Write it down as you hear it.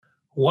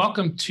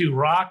Welcome to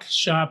Rock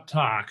Shop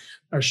Talk.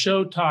 Our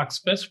show talks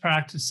best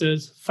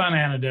practices, fun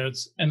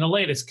anecdotes, and the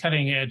latest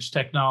cutting-edge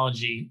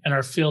technology in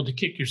our field to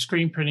kick your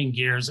screen printing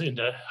gears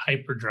into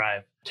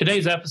hyperdrive.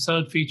 Today's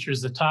episode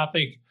features the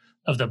topic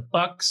of the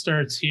buck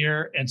starts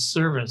here and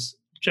service,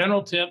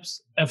 general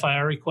tips,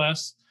 FIR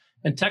requests,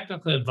 and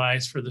technical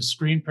advice for the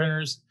screen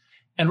printers.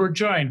 And we're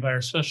joined by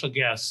our special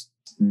guest,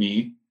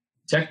 me,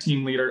 Tech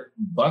Team Leader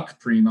Buck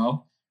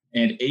Primo,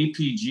 and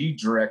APG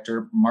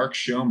Director Mark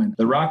Showman.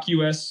 The Rock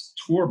US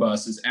tour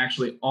bus is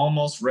actually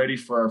almost ready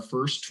for our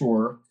first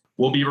tour.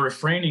 We'll be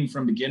refraining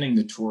from beginning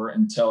the tour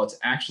until it's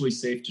actually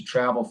safe to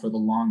travel for the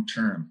long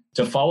term.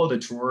 To follow the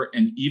tour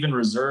and even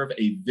reserve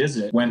a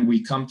visit when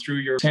we come through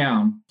your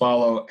town,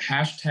 follow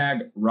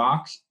 #RockUSTour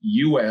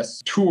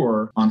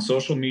on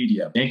social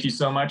media. Thank you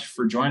so much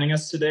for joining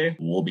us today.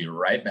 We'll be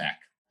right back.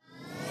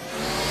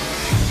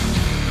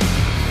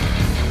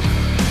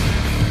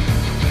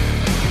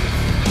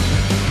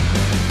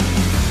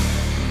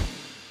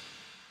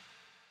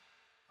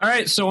 All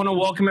right, so I want to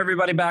welcome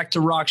everybody back to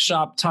Rock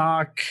Shop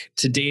Talk.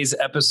 Today's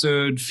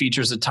episode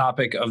features a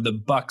topic of the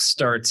buck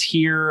starts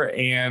here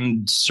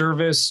and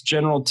service,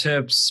 general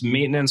tips,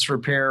 maintenance,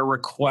 repair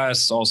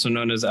requests, also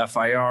known as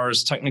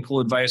FIRs, technical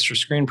advice for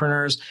screen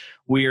printers.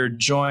 We are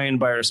joined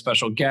by our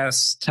special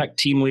guest, Tech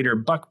Team Leader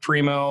Buck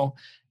Primo,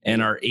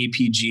 and our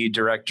APG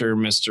Director,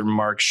 Mr.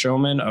 Mark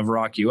Showman of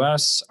Rock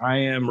US. I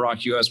am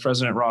Rock US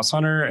President Ross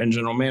Hunter and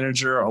General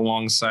Manager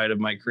alongside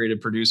of my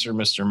creative producer,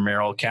 Mr.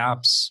 Merrill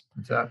Capps.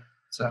 What's up?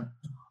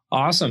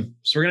 Awesome.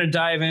 So we're going to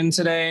dive in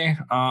today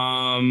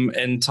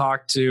and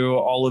talk to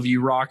all of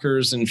you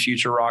rockers and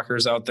future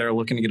rockers out there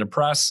looking to get a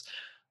press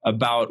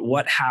about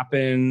what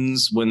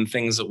happens when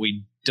things that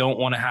we don't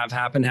want to have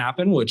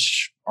happen,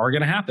 which are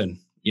going to happen,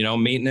 you know,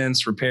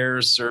 maintenance,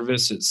 repairs,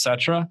 service,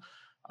 etc.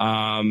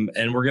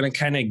 And we're going to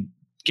kind of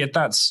get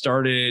that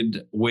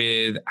started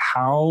with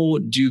how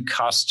do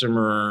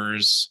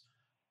customers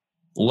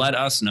let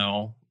us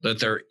know that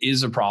there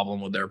is a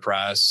problem with their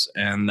press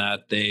and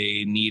that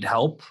they need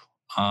help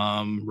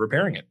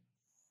repairing it.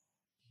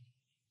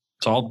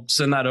 So I'll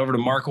send that over to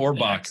Mark or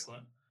Buck.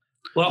 Excellent.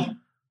 Well,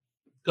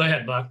 go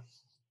ahead, Buck.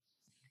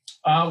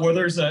 Well,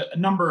 there's a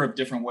number of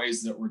different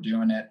ways that we're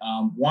doing it.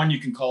 One, you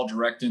can call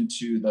direct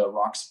into the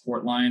Rock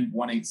support line,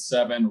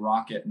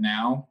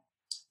 187-ROCK-IT-NOW.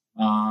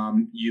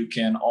 You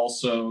can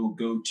also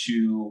go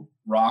to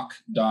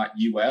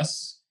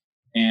rock.us.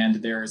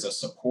 And there is a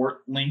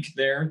support link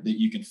there that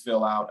you can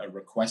fill out a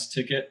request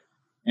ticket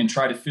and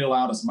try to fill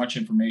out as much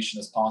information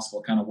as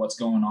possible, kind of what's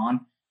going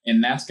on.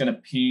 And that's going to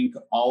ping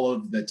all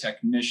of the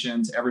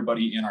technicians,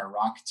 everybody in our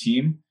Rock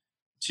team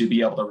to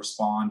be able to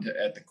respond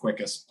at the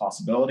quickest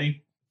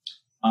possibility.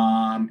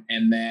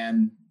 And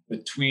then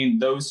between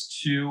those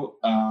two,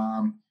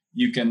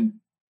 you can,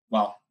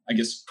 well, I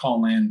guess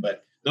call in,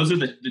 but those are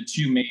the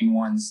two main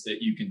ones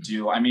that you can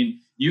do. I mean,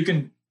 you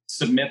can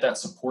submit that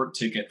support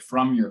ticket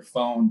from your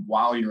phone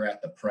while you're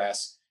at the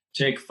press,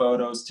 take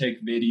photos,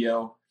 take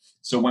video.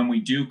 So when we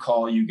do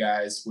call you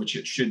guys, which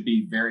it should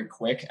be very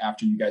quick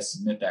after you guys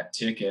submit that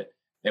ticket,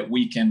 that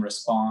we can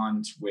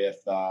respond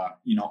with,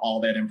 all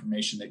that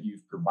information that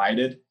you've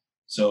provided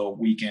so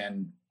we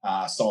can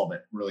solve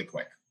it really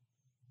quick.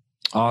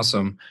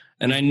 Awesome.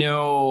 And I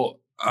know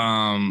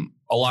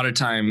a lot of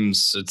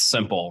times it's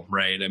simple,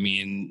 right? I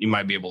mean, you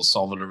might be able to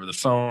solve it over the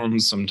phone.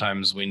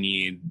 Sometimes we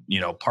need,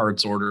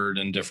 parts ordered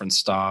and different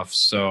stuff.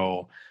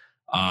 So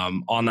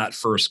on that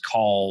first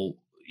call,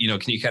 can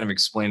you kind of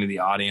explain to the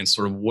audience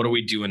sort of what do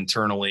we do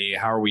internally?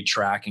 How are we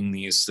tracking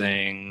these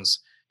things?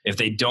 If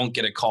they don't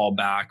get a call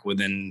back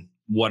within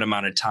what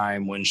amount of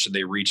time, when should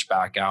they reach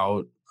back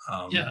out?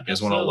 You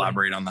guys want to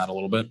elaborate on that a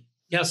little bit?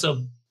 Yeah.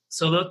 So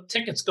the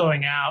ticket's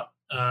going out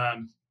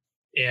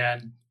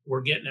and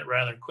we're getting it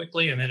rather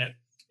quickly, and then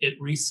it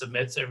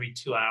resubmits every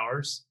 2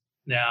 hours.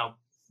 Now,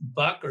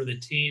 Buck or the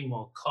team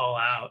will call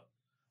out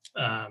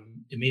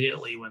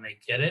immediately when they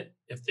get it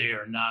if they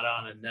are not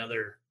on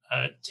another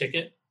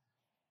ticket.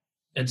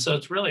 And so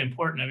it's really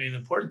important. I mean, the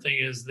important thing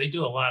is they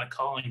do a lot of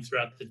calling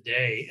throughout the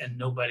day,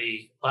 and a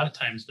lot of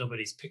times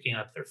nobody's picking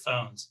up their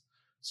phones.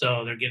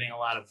 So they're getting a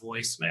lot of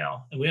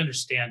voicemail. And we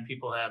understand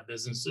people have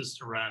businesses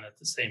to run at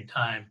the same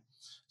time.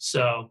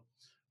 So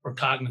we're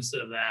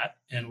cognizant of that,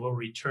 and we'll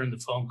return the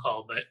phone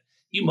call. But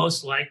you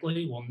most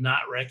likely will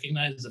not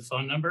recognize the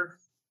phone number.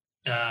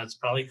 It's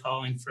probably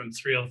calling from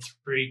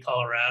 303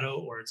 Colorado,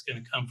 or it's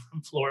going to come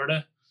from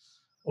Florida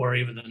or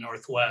even the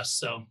Northwest.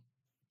 So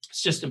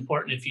it's just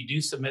important if you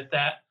do submit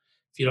that,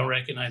 if you don't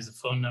recognize the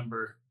phone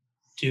number,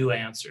 do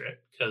answer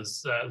it,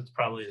 because it's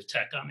probably the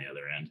tech on the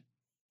other end.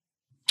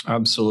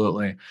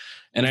 Absolutely.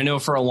 And I know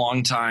for a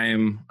long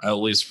time, at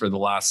least for the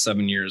last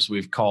 7 years,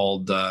 we've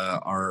called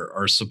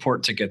our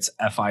support tickets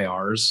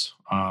FIRs,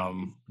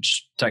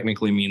 which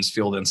technically means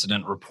Field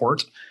Incident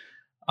Report.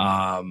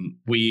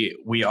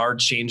 We are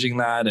changing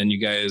that, and you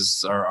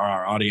guys,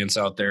 our audience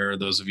out there,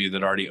 those of you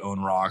that already own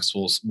Rocks,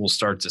 will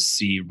start to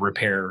see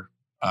repair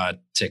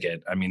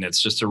ticket. I mean,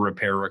 it's just a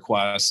repair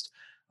request.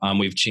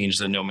 We've changed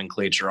the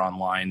nomenclature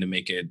online to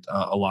make it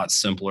a lot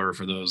simpler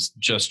for those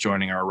just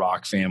joining our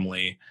Rock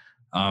family.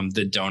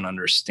 that don't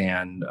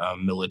understand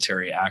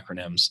military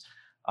acronyms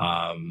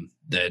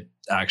that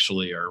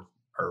actually are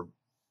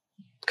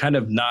kind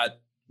of not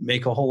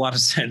make a whole lot of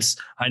sense.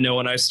 I know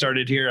when I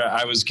started here,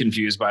 I was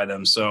confused by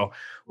them. So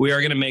we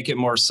are going to make it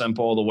more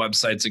simple. The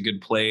website's a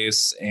good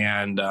place.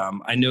 And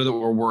I know that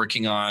we're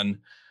working on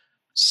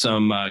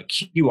some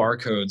QR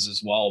codes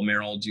as well.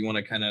 Meryl, do you want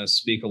to kind of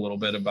speak a little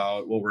bit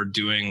about what we're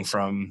doing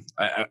from,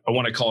 I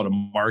want to call it a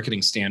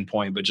marketing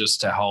standpoint, but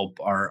just to help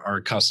our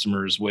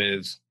customers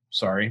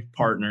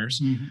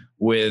partners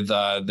with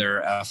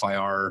their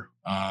FIR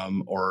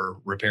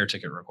or repair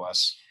ticket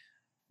requests?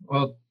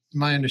 Well,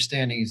 my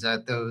understanding is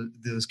that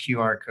those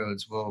QR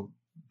codes will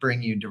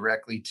bring you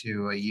directly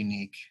to a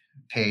unique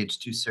page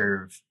to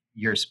serve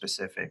your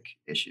specific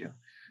issue.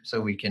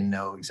 So we can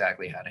know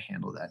exactly how to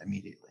handle that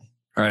immediately.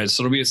 All right.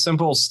 So it'll be a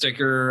simple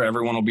sticker.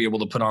 Everyone will be able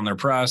to put on their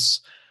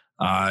press.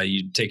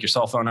 You take your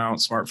cell phone out,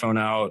 smartphone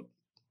out,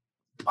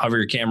 hover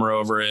your camera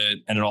over it,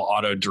 and it'll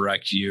auto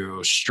direct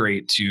you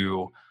straight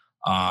to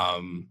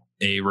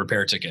a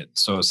repair ticket.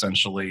 So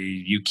essentially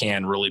you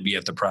can really be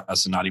at the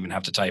press and not even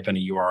have to type in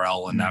a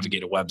URL and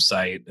navigate a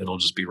website. It'll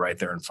just be right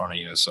there in front of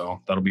you.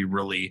 So that'll be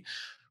really,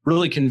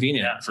 really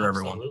convenient for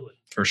everyone.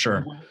 For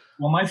sure.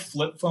 Will my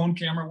flip phone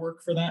camera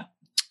work for that?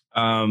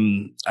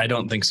 I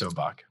don't think so,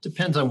 Buck.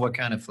 Depends on what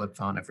kind of flip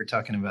phone. If we're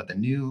talking about the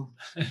new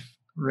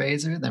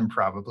Razor, then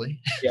probably.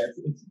 Yeah,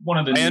 it's one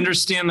of the. I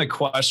understand the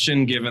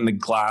question given the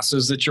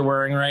glasses that you're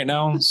wearing right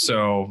now,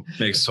 so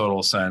makes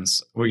total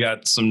sense. We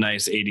got some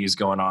nice 80s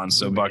going on.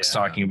 So Buck's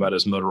talking about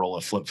his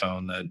Motorola flip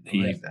phone that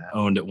he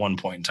owned at one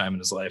point in time in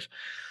his life.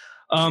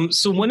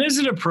 So when is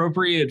it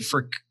appropriate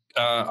for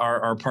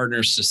our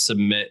partners to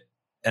submit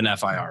an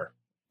FIR?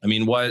 I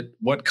mean,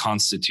 what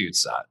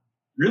constitutes that?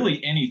 Really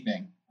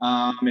anything.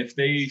 If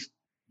they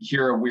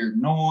hear a weird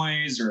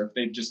noise, or if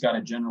they've just got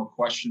a general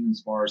question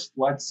as far as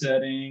flood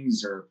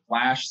settings or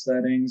flash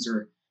settings,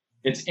 or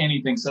it's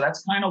anything. So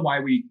that's kind of why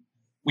we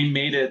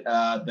made it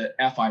the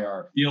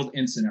FIR, Field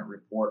Incident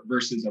Report,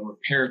 versus a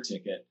repair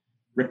ticket.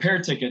 Repair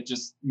ticket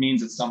just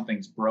means that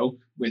something's broke.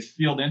 With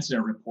Field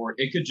Incident Report,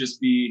 it could just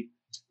be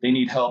they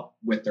need help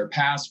with their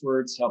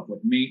passwords, help with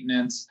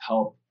maintenance,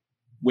 help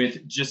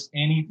with just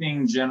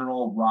anything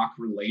general rock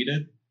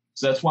related.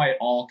 So that's why it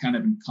all kind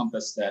of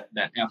encompassed that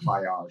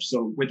FIR.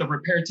 So with a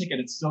repair ticket,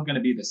 it's still going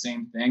to be the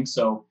same thing.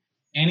 So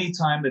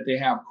anytime that they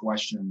have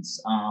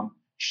questions,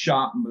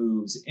 shop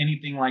moves,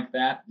 anything like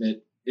that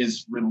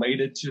is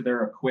related to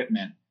their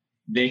equipment,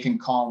 they can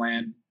call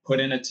in,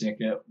 put in a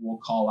ticket, we'll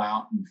call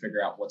out and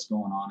figure out what's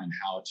going on and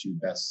how to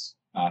best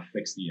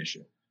fix the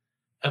issue.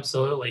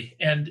 Absolutely.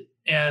 And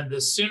the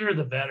sooner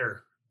the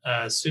better.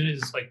 As soon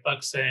as, like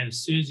Buck's saying, as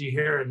soon as you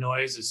hear a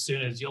noise, as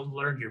soon as you'll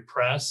learn your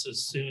press,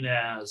 as soon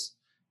as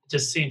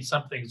just seeing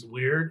something's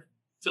weird,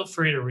 feel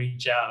free to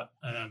reach out.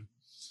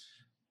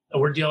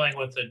 We're dealing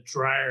with a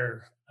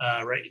dryer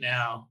right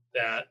now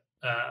that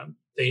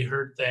they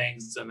heard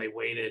things and they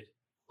waited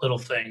little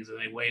things and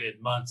they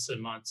waited months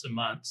and months and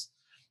months.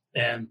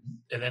 And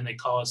then they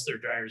call us their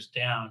dryer's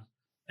down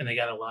and they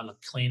got a lot of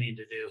cleaning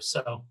to do.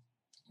 So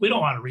we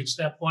don't want to reach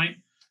that point.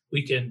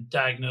 We can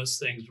diagnose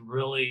things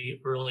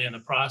really early in the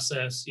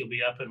process. You'll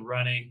be up and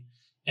running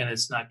and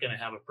it's not going to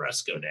have a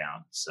press go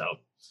down. So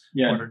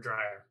order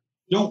dryer.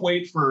 Don't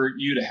wait for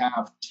you to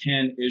have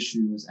 10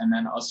 issues and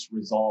then us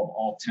resolve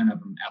all 10 of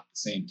them at the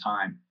same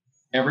time.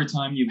 Every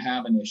time you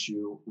have an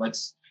issue,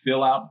 let's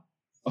fill out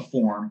a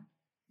form.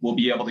 We'll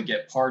be able to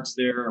get parts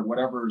there or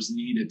whatever is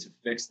needed to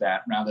fix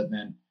that, rather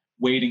than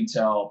waiting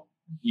till,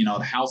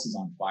 the house is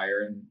on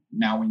fire and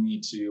now we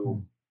need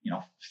to,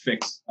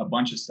 fix a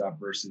bunch of stuff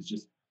versus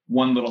just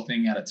one little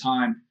thing at a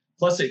time.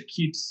 Plus it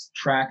keeps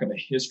track of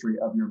a history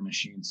of your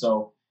machine.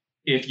 So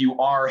if you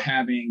are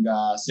having,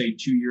 say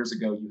 2 years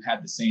ago, you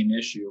had the same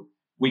issue,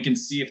 we can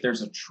see if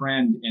there's a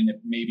trend and if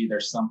maybe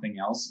there's something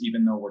else.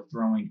 Even though we're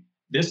throwing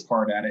this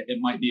part at it, it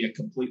might be a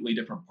completely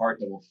different part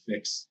that will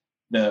fix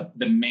the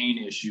main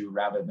issue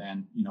rather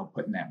than,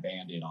 putting that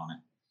Band-Aid on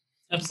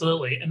it.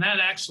 Absolutely. And that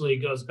actually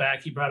goes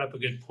back, you brought up a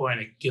good point.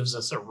 It gives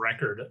us a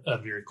record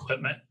of your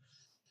equipment.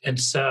 And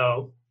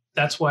so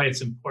that's why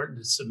it's important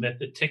to submit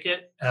the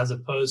ticket as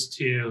opposed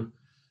to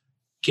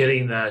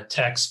getting the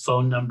tech's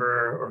phone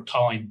number or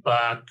calling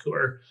Buck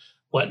or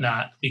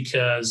whatnot,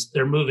 because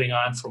they're moving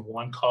on from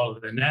one call to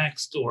the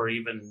next, or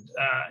even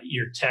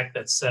your tech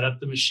that set up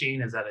the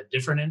machine is at a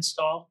different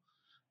install.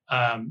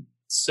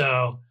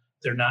 So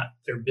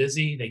they're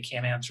busy, they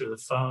can't answer the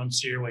phone,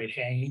 so you're wait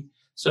hanging.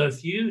 So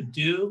if you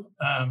do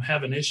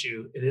have an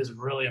issue, it is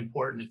really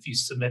important if you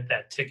submit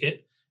that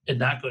ticket and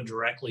not go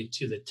directly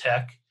to the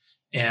tech,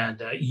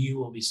 and you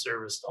will be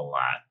serviced a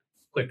lot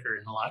quicker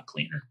and a lot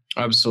cleaner.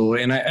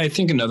 Absolutely. And I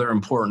think another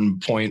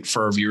important point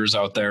for our viewers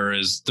out there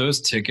is those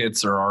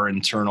tickets are our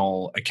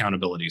internal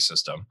accountability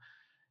system.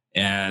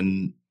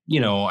 And,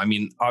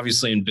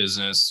 obviously in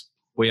business,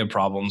 we have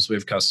problems. We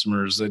have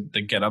customers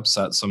that get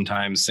upset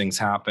sometimes. Things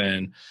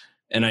happen.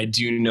 And I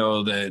do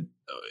know that,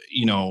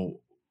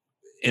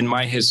 in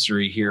my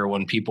history here,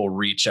 when people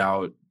reach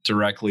out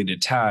directly to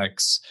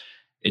techs,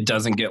 it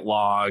doesn't get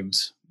logged.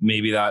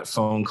 maybe that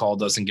phone call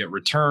doesn't get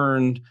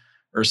returned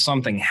or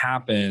something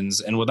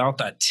happens. And without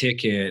that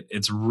ticket,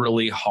 it's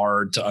really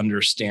hard to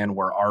understand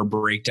where our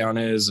breakdown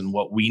is and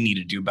what we need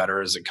to do better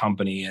as a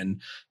company.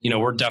 And,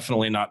 we're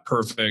definitely not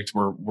perfect.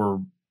 We're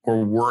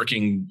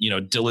working,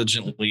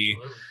 diligently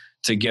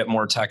to get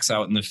more techs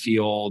out in the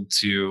field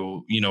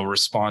to,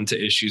 respond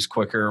to issues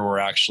quicker. We're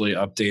actually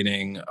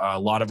updating a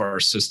lot of our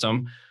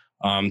system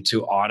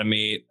to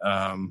automate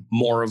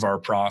more of our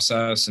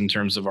process in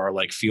terms of our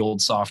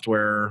field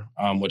software,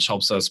 which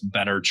helps us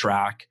better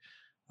track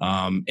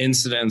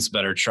incidents,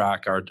 better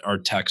track our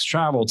tech's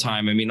travel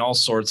time. I mean, all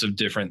sorts of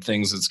different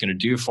things it's going to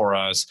do for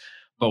us.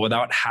 But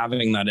without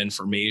having that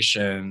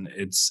information,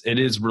 it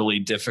is really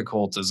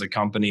difficult as a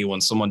company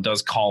when someone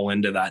does call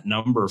into that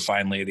number,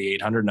 finally, the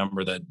 800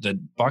 number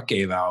that Buck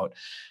gave out.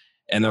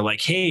 And they're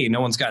like, hey,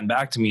 no one's gotten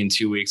back to me in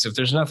 2 weeks. If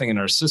there's nothing in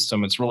our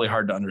system, it's really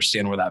hard to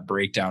understand where that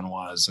breakdown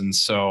was. And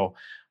so,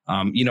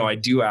 I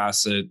do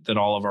ask that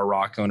all of our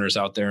rock owners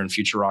out there and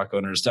future rock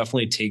owners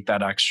definitely take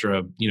that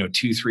extra,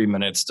 2-3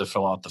 minutes to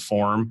fill out the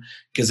form,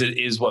 because it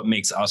is what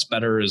makes us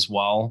better as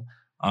well.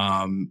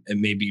 It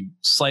may be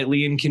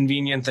slightly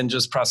inconvenient than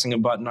just pressing a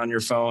button on your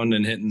phone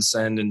and hitting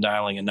send and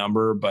dialing a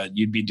number, but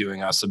you'd be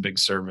doing us a big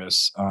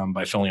service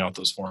by filling out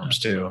those forms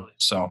too.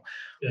 So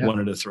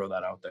wanted to throw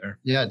that out there.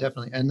 Yeah,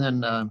 definitely. And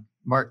then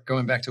Mark,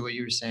 going back to what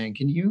you were saying,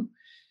 can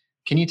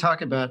you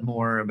talk about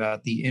more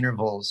about the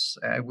intervals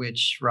at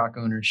which rock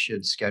owners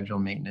should schedule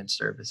maintenance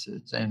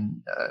services?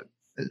 And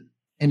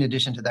in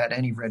addition to that,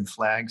 any red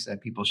flags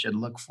that people should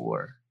look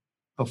for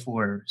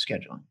before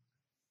scheduling?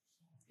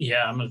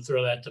 Yeah, I'm going to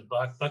throw that to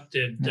Buck. Buck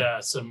did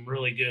some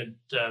really good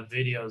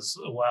videos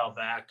a while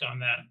back on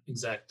that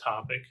exact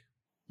topic.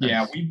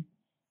 Yeah,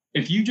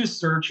 if you just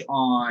search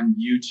on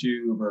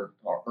YouTube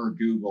or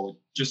Google,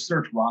 just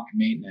search rock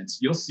maintenance,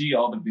 you'll see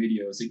all the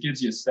videos. It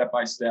gives you a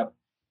step-by-step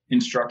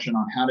instruction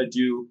on how to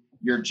do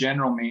your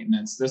general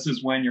maintenance. This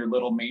is when your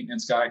little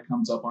maintenance guy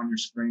comes up on your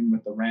screen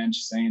with the wrench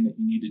saying that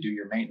you need to do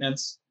your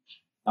maintenance.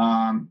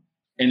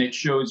 And it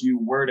shows you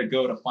where to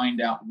go to find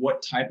out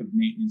what type of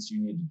maintenance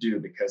you need to do,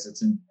 because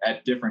it's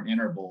at different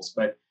intervals.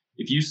 But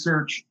if you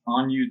search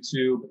on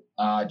YouTube,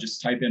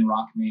 just type in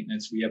rock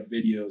maintenance, we have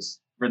videos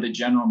for the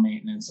general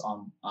maintenance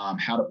on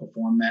how to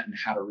perform that and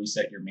how to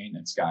reset your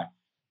maintenance guy.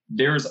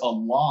 There's a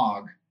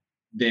log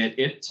that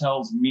it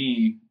tells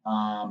me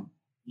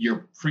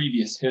your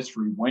previous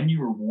history, when you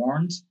were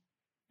warned,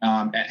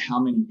 at how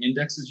many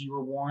indexes you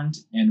were warned,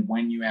 and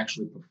when you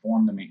actually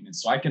performed the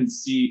maintenance. So I can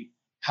see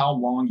how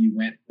long you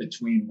went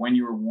between when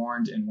you were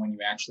warned and when you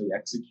actually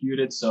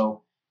executed.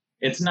 So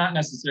it's not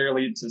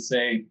necessarily to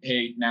say,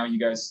 hey, now you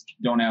guys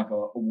don't have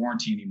a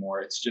warranty anymore.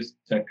 It's just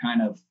to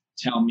kind of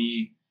tell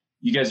me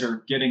you guys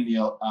are getting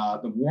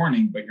the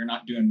warning, but you're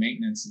not doing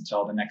maintenance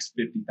until the next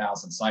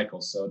 50,000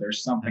 cycles. So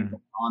there's something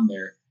going on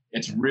there.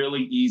 It's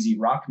really easy.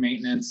 Rock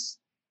maintenance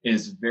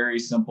is very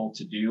simple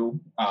to do.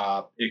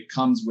 It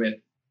comes with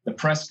the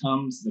press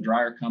the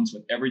dryer comes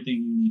with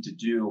everything you need to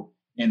do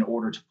in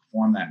order to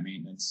perform that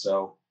maintenance.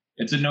 So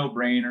it's a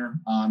no-brainer.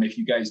 If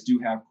you guys do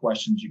have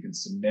questions, you can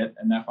submit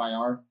an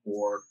FIR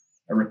or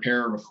a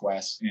repair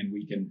request, and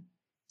we can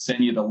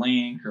send you the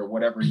link or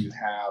whatever you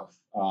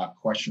have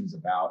questions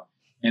about.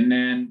 And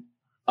then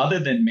other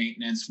than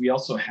maintenance, we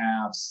also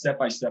have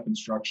step-by-step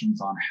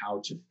instructions on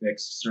how to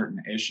fix certain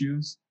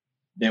issues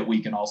that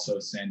we can also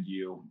send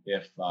you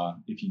if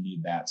you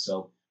need that.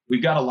 So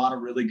we've got a lot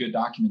of really good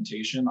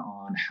documentation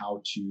on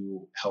how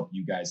to help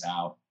you guys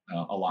out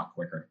a lot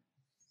quicker.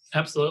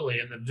 Absolutely.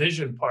 And the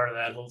vision part of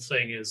that whole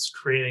thing is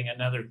creating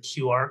another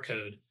QR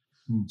code.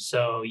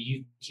 So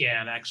you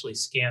can actually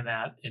scan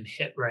that and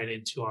hit right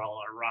into all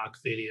our rock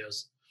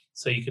videos.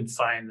 So you can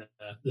find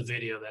the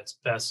video that's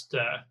best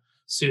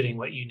suiting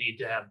what you need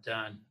to have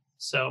done.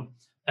 So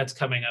that's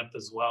coming up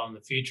as well in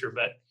the future.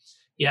 But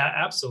yeah,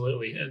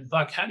 absolutely. And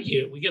Buck,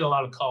 we get a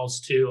lot of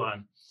calls too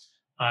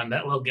on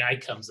that little guy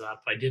comes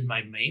up, I did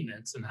my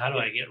maintenance, and how do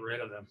I get rid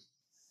of him?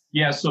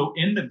 Yeah. So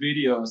in the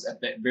videos at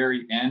the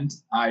very end,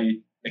 I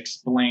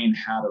explain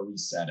how to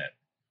reset it.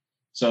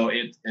 So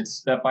it's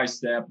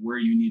step-by-step where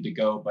you need to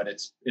go, but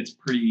it's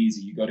pretty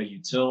easy. You go to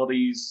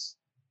utilities,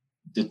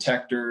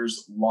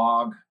 detectors,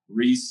 log,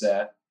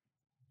 reset,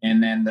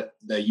 and then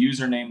the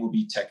username will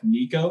be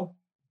Technico.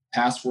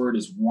 Password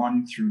is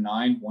 1 through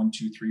 9, 1,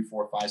 2, 3,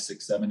 4, 5,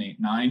 6, 7,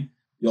 8, 9.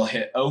 You'll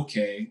hit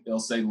OK. It'll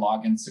say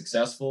login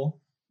successful.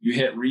 You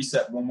hit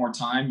reset one more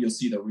time. You'll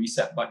see the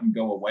reset button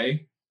go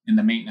away, and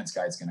the maintenance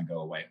guide is going to go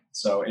away.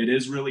 So it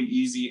is really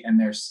easy, and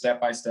there's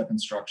step-by-step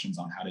instructions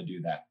on how to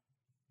do that.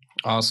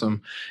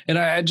 Awesome. And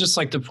I'd just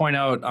like to point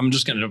out, I'm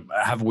just going to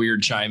have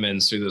weird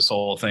chime-ins through this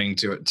whole thing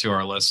to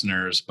our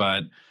listeners,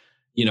 but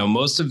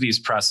most of these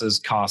presses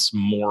cost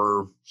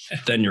more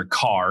than your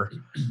car,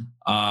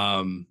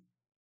 and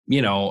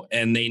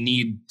they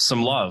need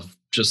some love,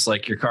 just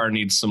like your car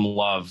needs some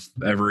love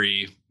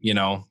every,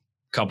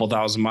 couple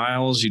thousand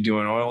miles. You do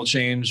an oil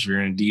change. If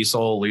you're in a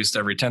diesel, at least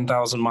every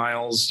 10,000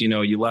 miles,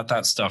 you let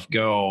that stuff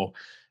go,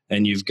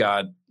 and you've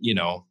got,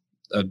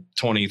 a $20,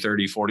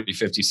 $30, $40,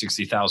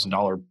 $50,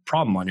 $60,000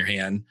 problem on your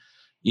hand.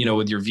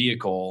 with your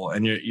vehicle,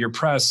 and your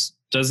press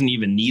doesn't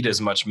even need as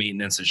much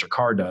maintenance as your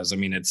car does. I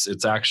mean,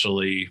 it's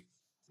actually,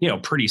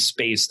 pretty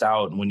spaced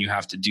out when you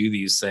have to do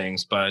these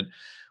things. But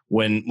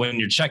when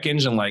your check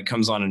engine light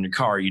comes on in your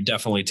car, you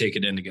definitely take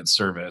it in to get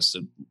serviced.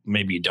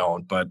 Maybe you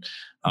don't, but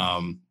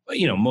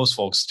most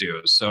folks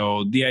do.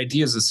 So the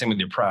idea is the same with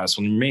your press.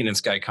 When your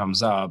maintenance guy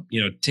comes up,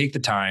 take the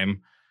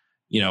time.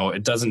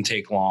 It doesn't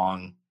take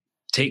long.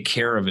 Take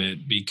care of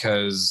it,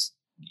 because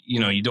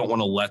you don't want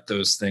to let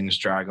those things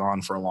drag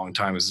on for a long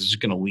time. It's just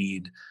going to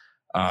lead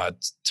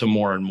to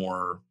more and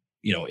more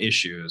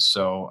issues.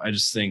 So I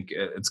just think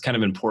it's kind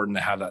of important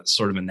to have that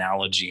sort of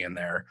analogy in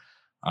there,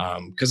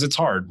 because it's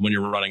hard when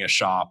you're running a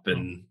shop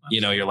and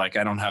you're like,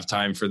 I don't have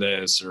time for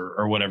this,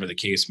 or whatever the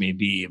case may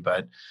be.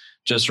 But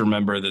just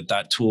remember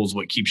that tool is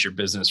what keeps your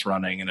business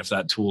running, and if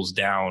that tool's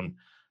down,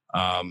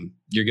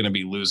 you're going to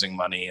be losing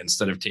money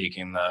instead of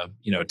taking the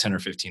 10 or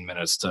 15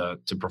 minutes to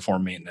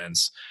perform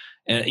maintenance.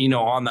 And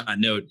on that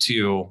note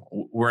too,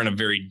 we're in a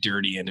very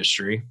dirty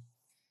industry.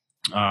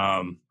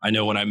 I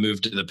know when I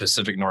moved to the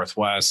Pacific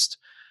Northwest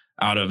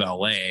out of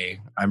LA,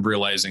 I'm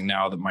realizing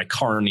now that my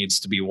car needs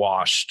to be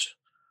washed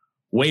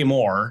way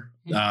more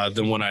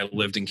than when I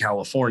lived in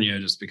California,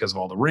 just because of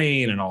all the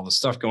rain and all the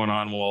stuff going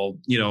on. Well,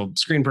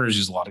 screen printers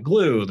use a lot of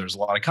glue. There's a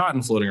lot of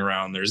cotton floating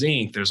around. There's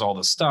ink. There's all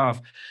this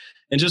stuff.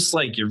 And just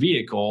like your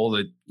vehicle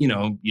that,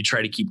 you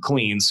try to keep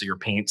clean so your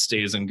paint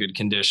stays in good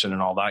condition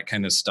and all that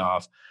kind of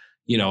stuff.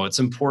 It's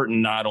important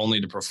not only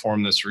to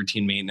perform this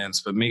routine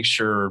maintenance, but make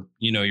sure,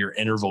 you're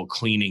interval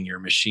cleaning your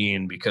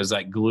machine, because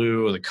that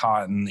glue, the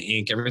cotton, the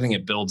ink, everything,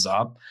 it builds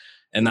up,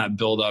 and that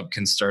buildup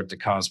can start to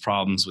cause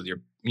problems with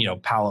your,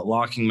 pallet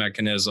locking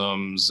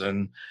mechanisms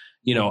and,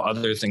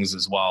 other things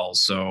as well.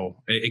 So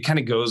it kind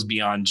of goes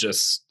beyond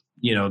just,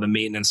 the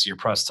maintenance your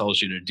press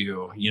tells you to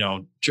do.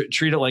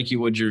 Treat it like you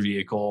would your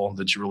vehicle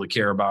that you really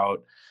care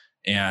about,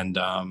 and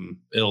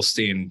it'll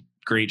stay in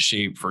great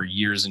shape for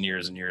years and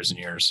years and years and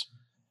years.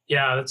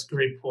 Yeah, that's a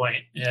great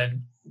point.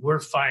 And we're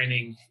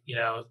finding,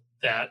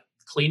 that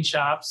clean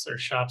shops are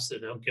shops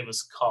that don't give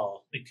us a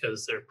call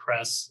because their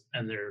press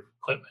and their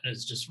equipment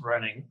is just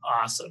running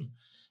awesome.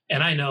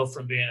 And I know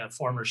from being a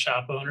former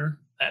shop owner,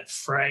 that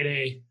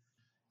Friday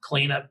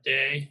cleanup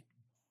day,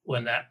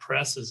 when that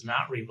press is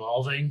not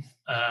revolving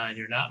and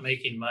you're not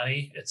making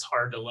money, it's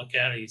hard to look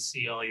at it. You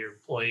see all your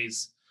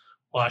employees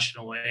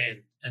washing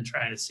away and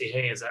trying to see,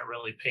 hey, is that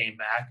really paying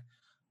back?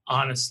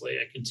 Honestly,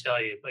 I can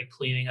tell you, by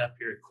cleaning up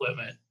your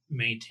equipment,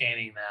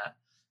 maintaining that,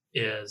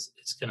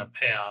 it's going to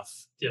pay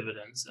off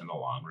dividends in the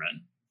long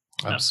run.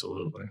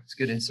 Absolutely. It's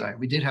good insight.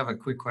 We did have a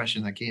quick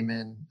question that came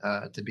in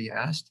to be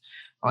asked.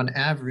 On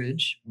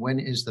average, when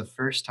is the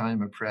first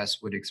time a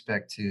press would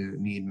expect to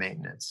need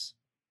maintenance?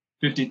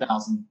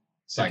 50,000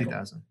 cycle.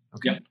 50,000.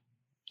 Okay. Yep.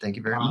 Thank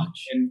you very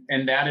much.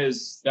 And that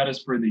is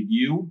for the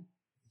U.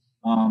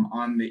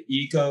 On the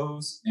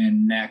Ecos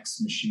and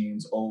Next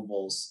machines,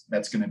 ovals,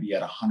 that's going to be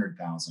at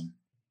 100,000.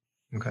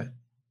 Okay.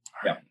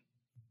 Yeah.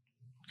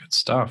 Good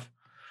stuff.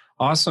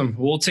 Awesome.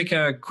 We'll take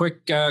a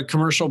quick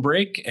commercial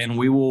break, and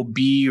we will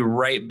be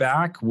right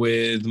back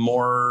with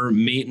more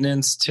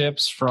maintenance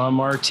tips from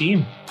our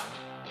team.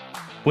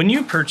 When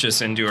you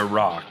purchase Endure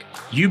Rock,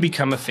 you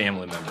become a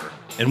family member,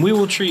 and we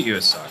will treat you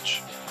as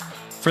such.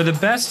 For the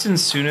best and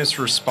soonest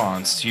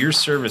response to your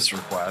service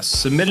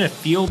request, submit a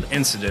Field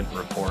Incident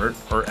Report,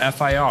 or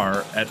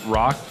FIR, at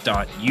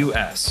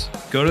rock.us.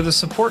 Go to the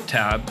Support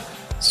tab,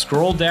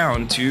 scroll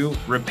down to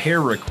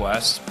Repair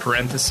Request, (FIR),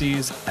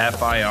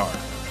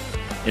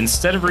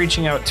 instead of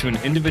reaching out to an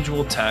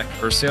individual tech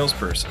or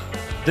salesperson.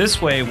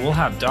 This way, we'll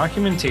have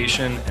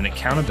documentation and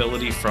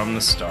accountability from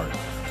the start.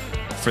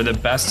 For the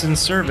best in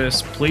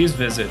service, please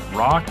visit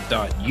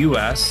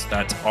rock.us,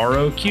 that's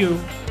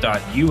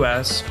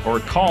ROQ.us, or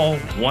call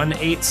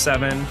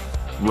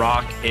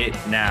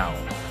 1-87-ROCK-IT-NOW.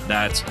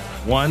 That's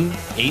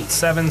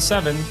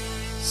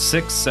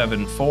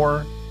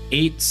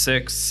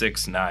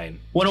 1-877-674-8669.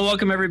 Want to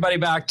welcome everybody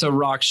back to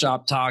Rock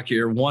Shop Talk,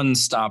 your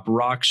one-stop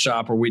rock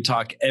shop where we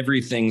talk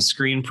everything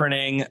screen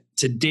printing.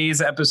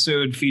 Today's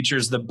episode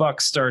features the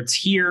buck starts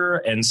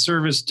here and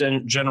service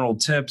general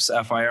tips,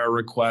 FIR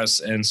requests,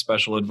 and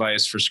special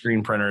advice for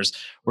screen printers.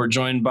 We're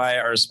joined by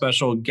our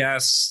special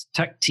guest,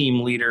 tech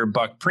team leader,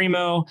 Buck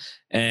Primo,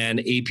 and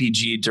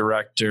APG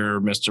director,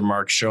 Mr.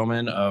 Mark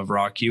Showman of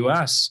Rock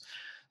US.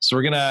 So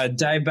we're going to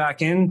dive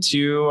back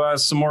into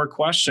some more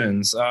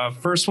questions.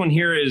 First one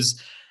here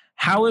is,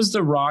 how is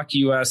the Rock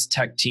US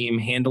tech team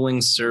handling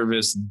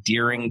service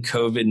during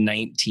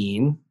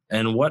COVID-19?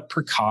 And what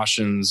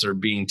precautions are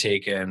being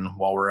taken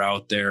while we're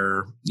out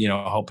there,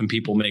 helping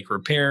people make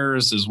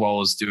repairs as well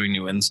as doing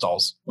new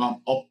installs?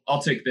 Well,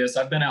 I'll take this.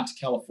 I've been out to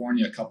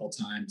California a couple of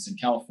times, and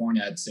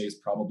California, I'd say, is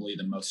probably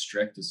the most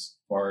strict as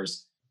far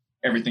as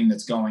everything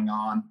that's going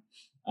on.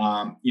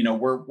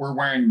 We're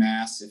wearing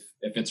masks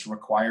if it's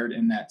required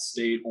in that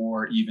state,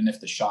 or even if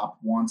the shop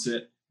wants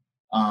it.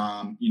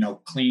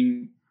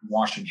 Clean,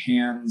 washing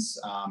hands.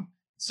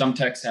 Some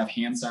techs have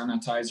hand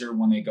sanitizer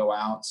when they go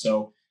out.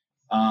 So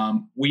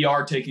we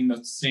are taking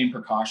the same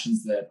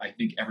precautions that I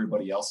think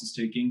everybody else is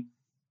taking.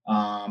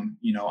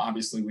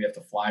 Obviously we have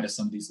to fly to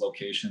some of these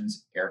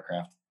locations.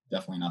 Aircraft,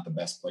 definitely not the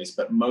best place,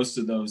 but most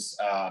of those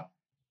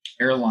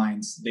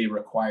airlines, they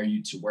require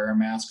you to wear a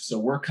mask. So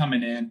we're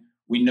coming in,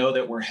 we know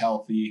that we're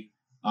healthy.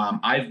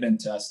 I've been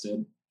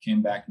tested,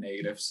 came back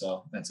negative,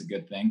 so that's a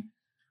good thing.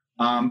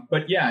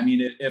 But yeah, I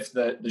mean, if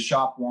the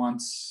shop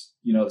wants,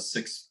 the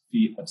 6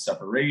 feet of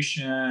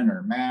separation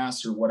or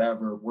mask or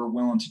whatever, we're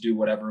willing to do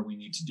whatever we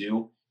need to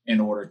do in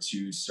order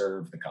to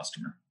serve the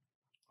customer.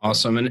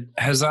 Awesome. And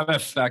has that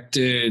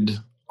affected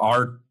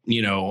our,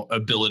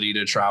 ability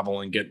to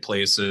travel and get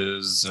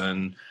places?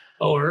 And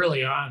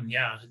early on,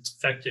 yeah, it's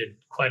affected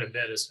quite a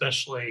bit,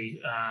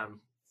 especially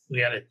we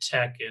had a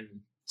tech in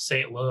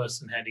St.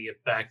 Louis and had to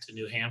get back to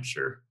New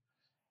Hampshire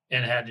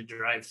and had to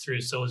drive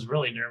through. So I was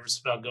really nervous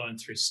about going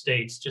through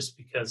states just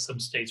because some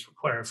states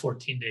require a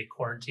 14-day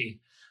quarantine,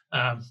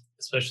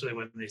 especially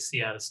when they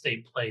see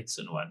out-of-state plates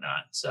and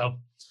whatnot. So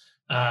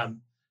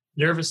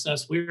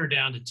nervousness, we were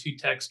down to 2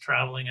 techs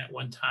traveling at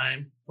one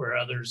time where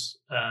others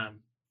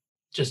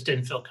just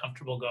didn't feel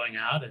comfortable going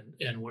out,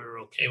 and we were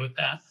okay with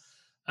that.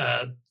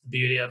 The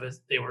beauty of it,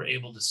 they were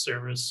able to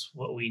service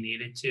what we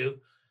needed to.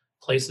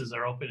 Places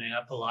are opening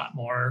up a lot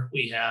more.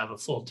 We have a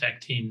full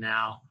tech team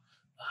now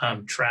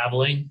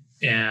traveling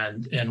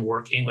and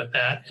working with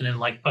that. And then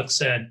like Buck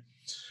said,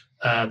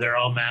 they're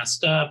all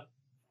masked up.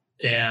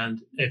 And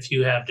if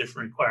you have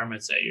different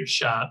requirements at your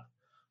shop,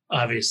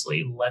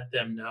 obviously let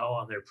them know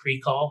on their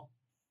pre-call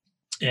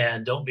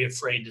and don't be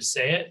afraid to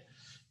say it.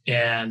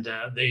 And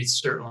they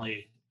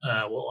certainly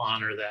will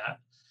honor that.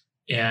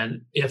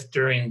 And if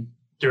during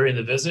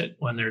the visit,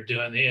 when they're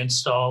doing the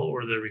install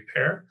or the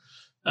repair,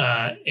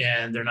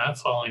 and they're not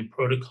following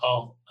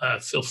protocol,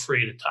 feel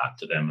free to talk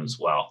to them as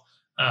well.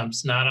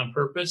 It's not on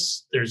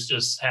purpose. There's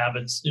just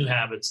new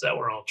habits that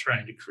we're all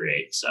trying to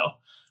create. So,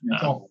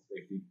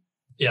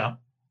 yeah.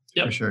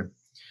 Yep. For sure.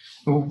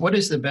 Well, what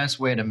is the best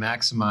way to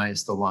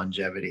maximize the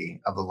longevity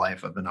of the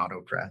life of an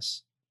auto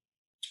press?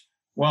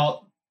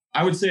 Well,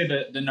 I would say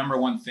that the number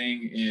one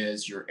thing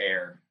is your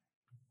air.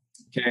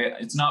 Okay.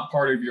 It's not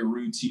part of your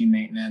routine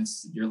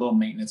maintenance. Your little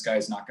maintenance guy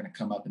is not going to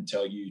come up and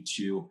tell you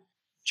to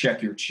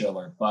check your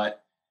chiller.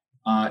 But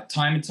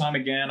time and time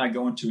again, I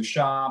go into a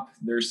shop,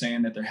 they're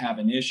saying that they're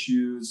having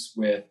issues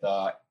with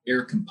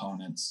air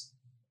components.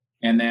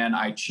 And then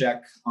I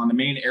check on the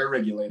main air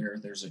regulator,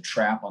 there's a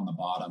trap on the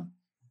bottom.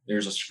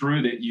 There's a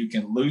screw that you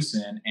can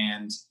loosen,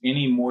 and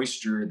any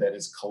moisture that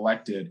is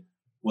collected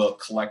will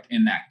collect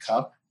in that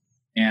cup.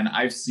 And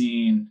I've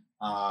seen,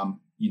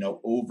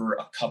 over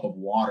a cup of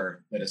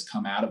water that has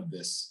come out of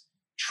this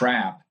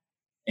trap.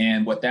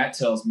 And what that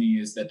tells me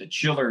is that the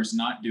chiller is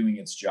not doing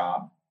its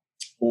job.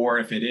 Or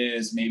if it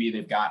is, maybe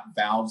they've got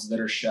valves that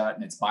are shut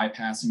and it's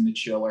bypassing the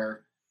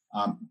chiller.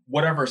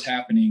 Whatever's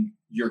happening,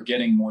 you're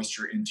getting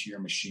moisture into your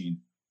machine.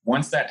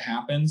 Once that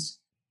happens,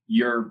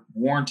 your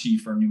warranty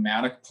for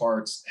pneumatic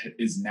parts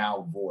is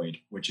now void,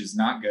 which is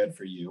not good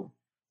for you.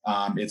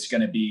 It's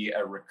going to be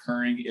a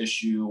recurring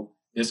issue.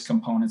 This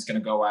component's going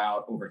to go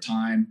out over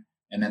time,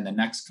 and then the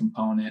next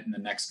component and the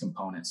next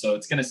component. So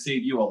it's going to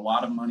save you a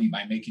lot of money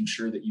by making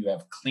sure that you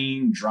have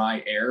clean,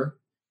 dry air.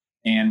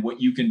 And what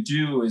you can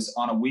do is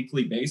on a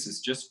weekly basis,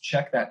 just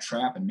check that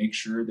trap and make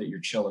sure that your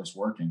chiller's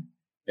working.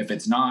 If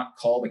it's not,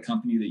 call the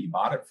company that you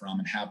bought it from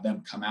and have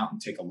them come out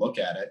and take a look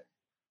at it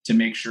to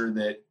make sure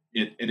that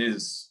it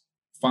is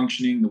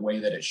functioning the way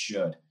that it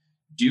should.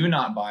 Do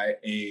not buy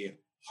a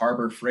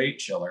Harbor Freight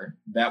chiller.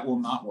 That will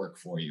not work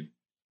for you.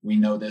 We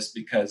know this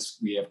because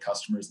we have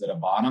customers that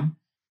have bought them.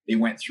 They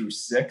went through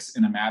 6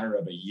 in a matter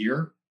of a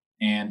year,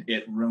 and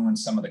it ruined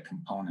some of the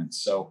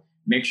components. So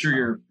make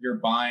sure you're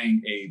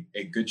buying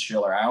a good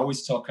chiller. I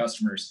always tell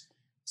customers,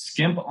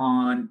 skimp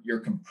on your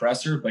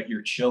compressor, but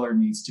your chiller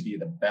needs to be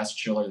the best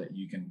chiller that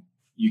you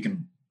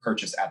can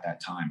purchase at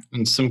that time.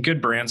 And some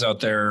good brands out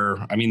there,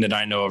 that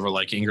I know of are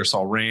like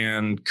Ingersoll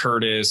Rand,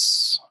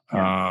 Curtis.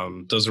 Yeah.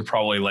 Those are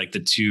probably like the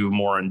 2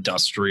 more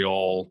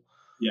industrial.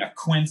 Yeah,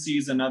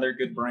 Quincy's another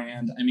good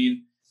brand.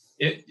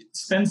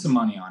 Spend some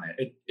money on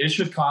it. It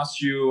should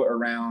cost you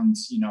around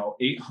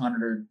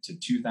 $800 to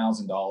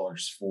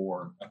 $2,000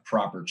 for a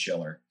proper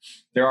chiller.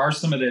 There are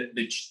some of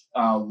the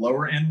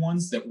lower end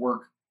ones that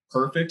work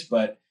perfect,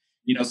 but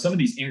some of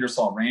these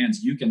Ingersoll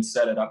Rands, you can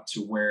set it up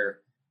to where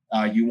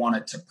you want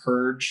it to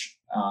purge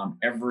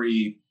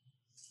every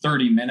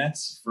 30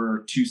 minutes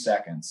for 2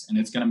 seconds, and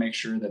it's going to make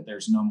sure that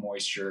there's no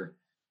moisture.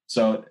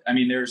 So,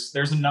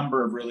 there's a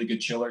number of really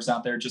good chillers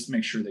out there. Just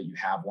make sure that you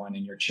have one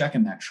and you're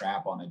checking that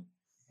trap on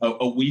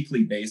a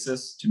weekly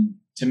basis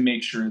to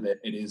make sure that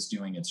it is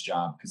doing its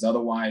job, because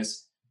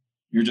otherwise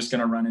you're just going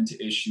to run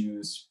into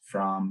issues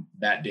from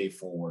that day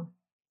forward.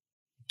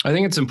 I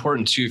think it's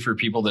important too for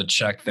people to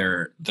check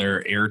their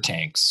air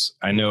tanks.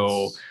 I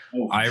know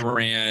I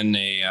ran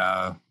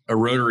a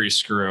rotary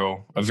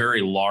screw, a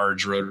very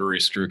large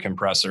rotary screw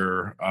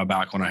compressor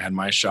back when I had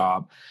my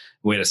shop.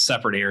 We had a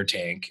separate air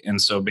tank.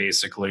 And so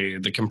basically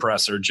the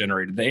compressor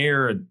generated the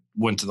air, it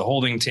went to the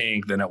holding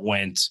tank, then it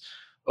went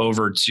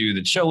over to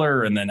the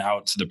chiller and then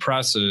out to the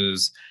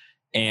presses.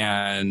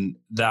 And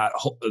that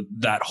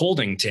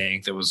holding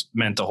tank that was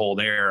meant to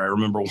hold air, I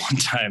remember one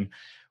time,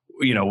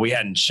 we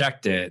hadn't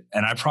checked it,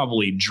 and I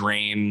probably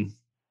drained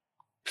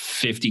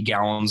 50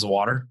 gallons of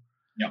water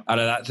out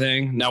of that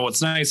thing. Now,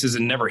 what's nice is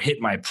it never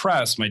hit my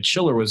press. My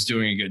chiller was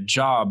doing a good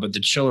job, but the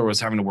chiller was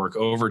having to work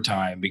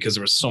overtime because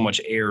there was so much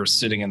air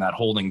sitting in that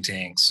holding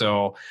tank.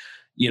 So,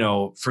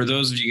 for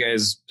those of you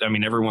guys, I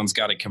mean, everyone's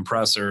got a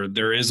compressor.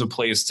 There is a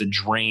place to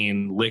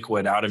drain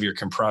liquid out of your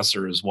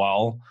compressor as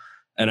well.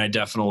 And I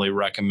definitely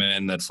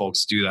recommend that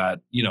folks do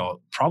that,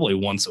 probably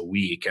once a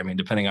week. I mean,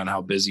 depending on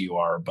how busy you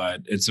are,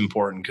 but it's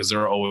important because there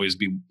will always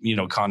be,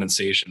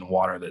 condensation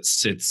water that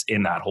sits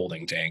in that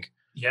holding tank.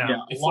 Yeah.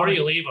 Before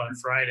you leave on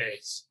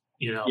Fridays,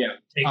 take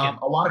it.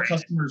 A lot of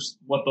customers,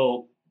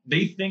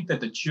 they think that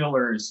the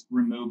chiller is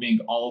removing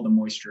all the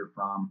moisture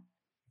from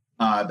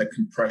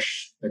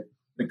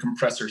the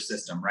compressor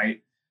system,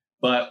 right?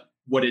 But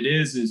what it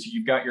is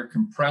you've got your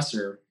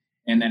compressor,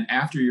 and then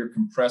after your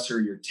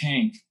compressor, your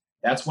tank,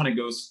 that's when it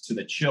goes to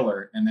the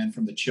chiller, and then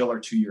from the chiller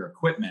to your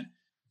equipment.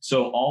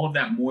 So all of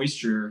that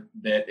moisture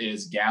that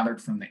is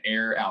gathered from the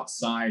air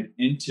outside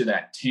into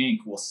that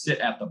tank will sit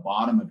at the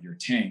bottom of your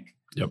tank.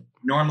 Yep.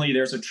 Normally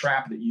there's a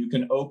trap that you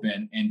can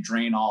open and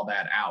drain all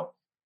that out.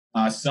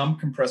 Some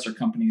compressor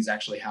companies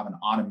actually have an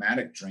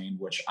automatic drain,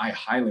 which I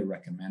highly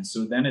recommend.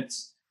 So then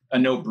it's a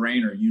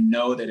no-brainer. You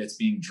know that it's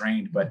being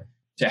drained, but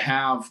to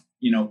have,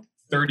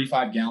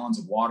 35 gallons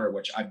of water,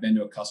 which I've been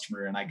to a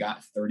customer and I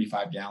got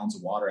 35 gallons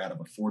of water out of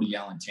a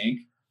 40-gallon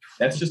tank,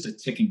 that's just a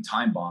ticking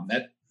time bomb.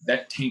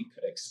 That tank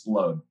could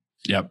explode.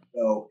 Yep.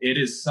 So it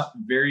is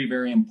very,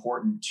 very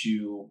important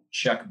to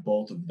check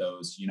both of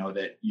those,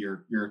 that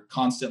you're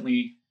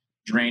constantly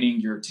draining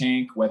your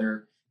tank,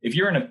 if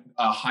you're in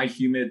a high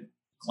humid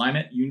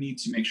climate, you need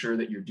to make sure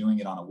that you're doing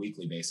it on a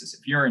weekly basis.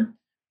 If you're in,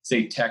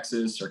 say,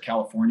 Texas or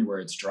California where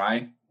it's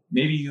dry,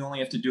 maybe you only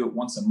have to do it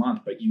once a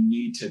month, but you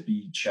need to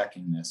be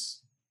checking this.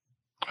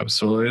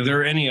 Absolutely. Are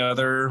there any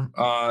other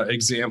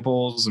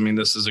examples? I mean,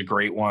 this is a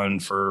great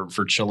one for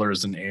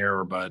chillers and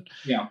air, but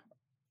yeah,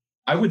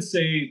 I would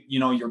say,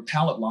 your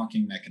pallet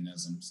locking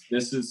mechanisms.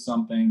 This is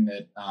something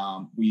that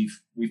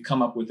we've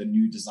come up with a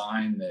new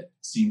design that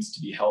seems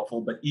to be helpful,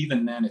 but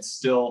even then it's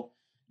still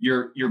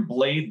your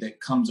blade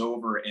that comes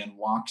over and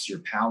locks your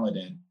pallet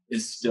in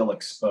is still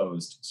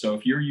exposed. So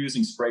if you're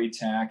using spray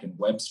tack and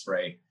web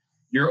spray,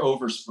 you're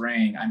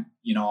overspraying.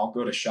 I'll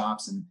go to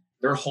shops and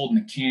they're holding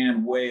a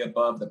can way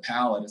above the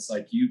pallet. It's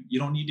like, you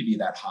don't need to be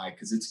that high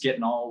because it's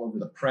getting all over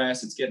the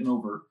press. It's getting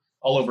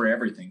all over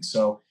everything.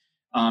 So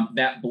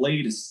that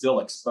blade is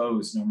still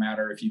exposed no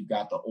matter if you've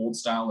got the old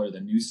style or the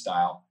new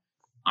style.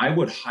 I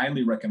would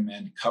highly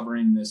recommend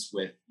covering this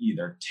with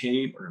either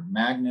tape or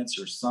magnets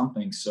or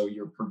something so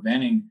you're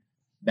preventing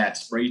that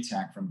spray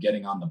tack from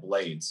getting on the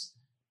blades.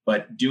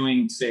 But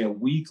doing, say, a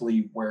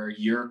weekly where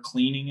you're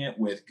cleaning it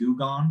with Goo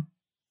Gone,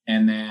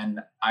 and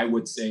then I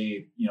would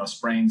say,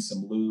 spraying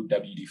some lube,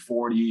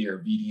 WD-40 or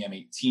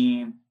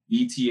VDM-18,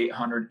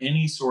 VT-800,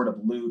 any sort of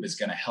lube is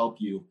going to help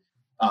you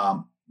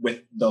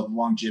with the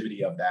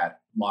longevity of that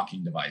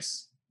locking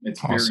device.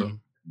 It's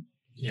awesome.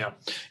 Yeah.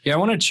 I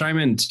want to chime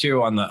in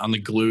too on the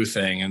glue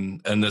thing,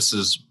 and this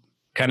is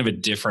kind of a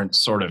different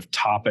sort of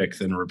topic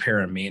than repair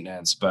and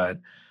maintenance, but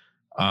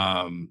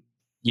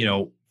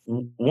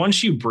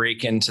once you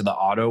break into the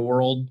auto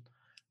world,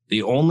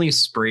 the only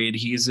spray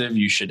adhesive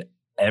you should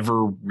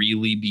ever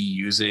really be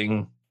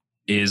using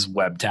is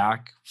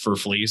WebTac for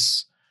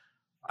fleece.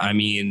 I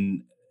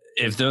mean,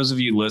 if those of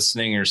you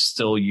listening are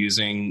still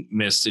using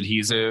mist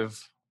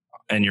adhesive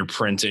and you're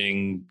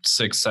printing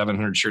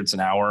 600-700 shirts an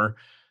hour,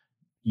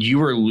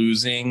 you are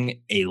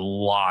losing a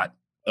lot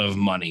of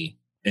money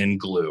in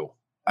glue.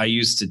 I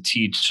used to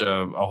teach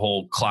a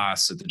whole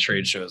class at the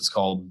trade shows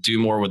called Do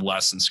More with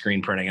Less in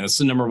Screen Printing. And it's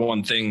the number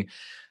one thing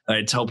that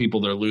I tell people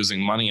they're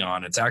losing money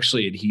on. It's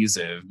actually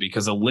adhesive,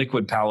 because a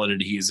liquid pallet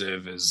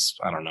adhesive is,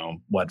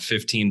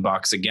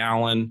 $15 a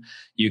gallon.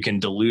 You can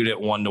dilute it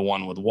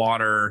 1-to-1 with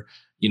water.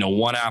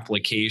 One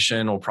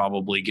application will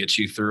probably get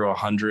you through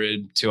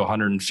 100 to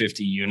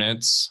 150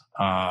 units,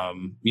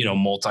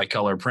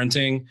 multicolor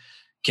printing,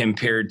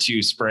 compared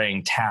to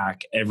spraying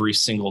tack every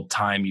single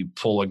time you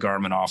pull a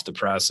garment off the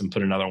press and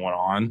put another one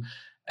on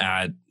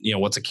at,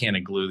 what's a can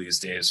of glue these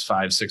days?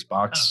 $5-6. Oh,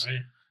 right.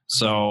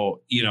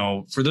 So,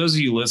 for those of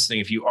you listening,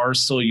 if you are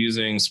still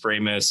using spray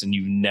mist and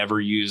you've never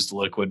used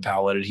liquid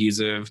pallet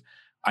adhesive,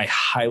 I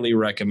highly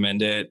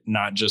recommend it,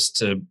 not just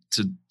to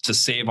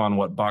save on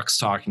what Buck's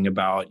talking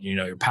about,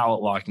 your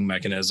pallet locking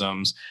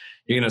mechanisms.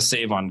 You're going to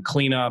save on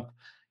cleanup.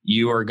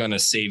 You are going to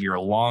save your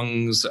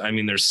lungs. I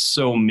mean, there's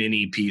so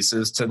many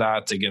pieces to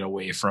that to get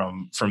away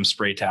from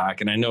spray tack.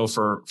 And I know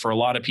for a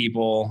lot of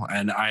people,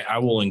 and I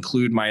will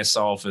include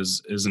myself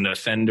as an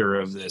offender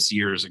of this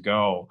years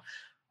ago,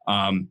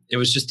 it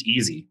was just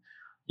easy.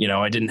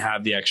 I didn't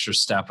have the extra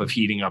step of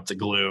heating up the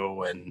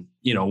glue and,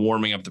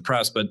 warming up the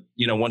press. But,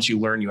 once you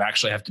learn, you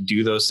actually have to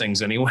do those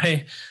things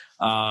anyway.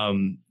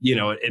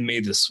 It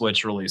made the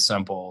switch really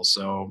simple.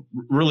 So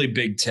really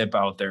big tip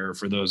out there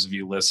for those of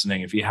you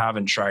listening. If you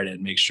haven't tried it,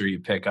 make sure you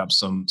pick up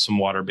some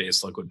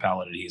water-based liquid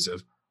pallet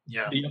adhesive.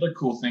 Yeah. The other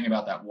cool thing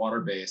about that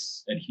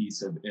water-based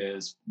adhesive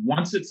is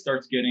once it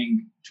starts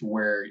getting to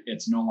where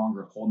it's no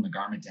longer holding the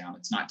garment down,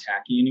 it's not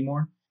tacky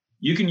anymore,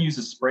 you can use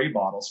a spray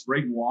bottle,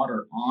 spray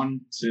water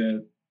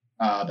onto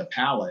the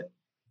pallet,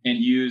 and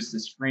use the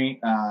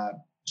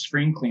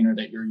screen cleaner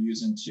that you're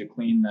using to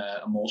clean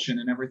the emulsion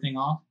and everything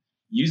off.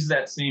 Use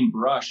that same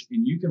brush,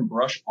 and you can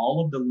brush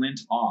all of the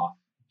lint off,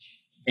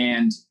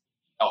 and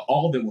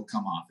all of it will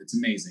come off. It's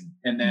amazing.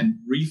 And then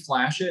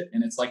reflash it,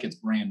 and it's like it's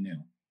brand new.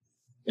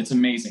 It's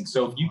amazing.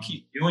 So if you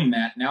keep doing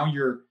that, now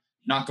you're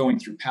not going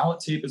through pallet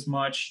tape as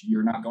much.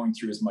 You're not going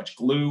through as much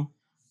glue,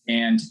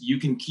 and you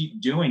can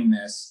keep doing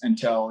this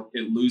until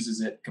it loses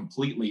it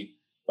completely.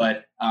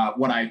 But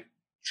what I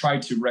try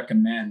to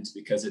recommend,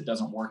 because it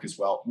doesn't work as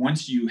well,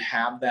 once you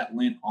have that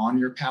lint on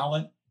your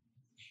pallet,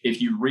 if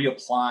you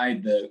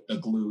reapply the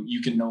glue,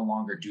 you can no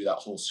longer do that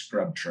whole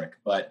scrub trick.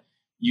 But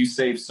you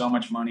save so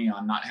much money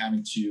on not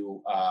having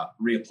to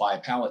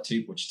reapply pallet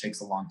tape, which takes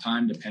a long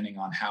time depending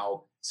on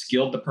how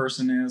skilled the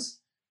person is.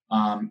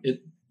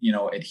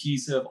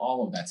 Adhesive,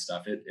 all of that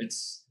stuff.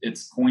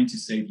 It's going to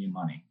save you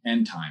money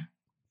and time.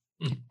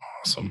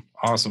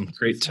 Awesome.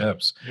 Great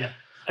tips. Yeah.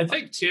 I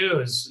think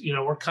too is,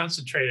 we're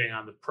concentrating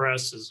on the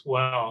press as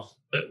well,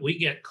 but we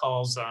get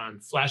calls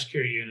on flash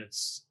cure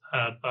units.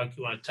 Buck,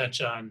 you want to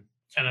touch on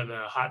kind of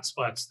the hot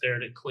spots there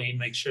to clean,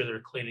 make sure they're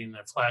cleaning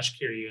their flash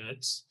cure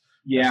units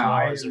as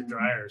well as their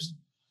dryers.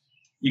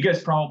 You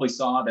guys probably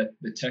saw that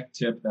the tech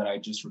tip that I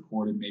just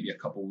recorded maybe a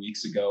couple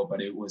weeks ago,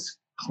 but it was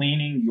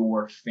cleaning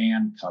your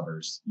fan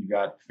covers. You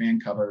got fan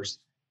covers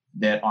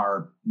that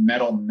are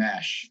metal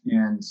mesh,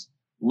 and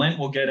lint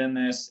will get in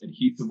this,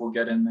 adhesive will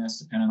get in this,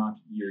 depending on if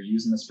you're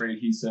using the spray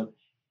adhesive.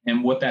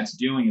 And what that's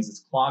doing is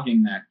it's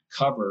clogging that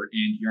cover,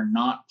 and you're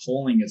not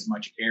pulling as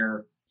much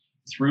air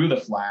through the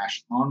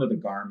flash onto the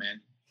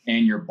garment,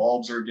 and your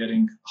bulbs are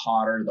getting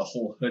hotter, the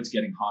whole hood's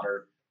getting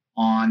hotter.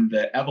 On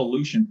the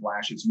Evolution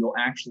flashes, you'll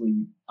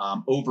actually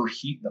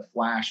overheat the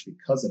flash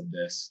because of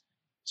this.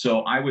 So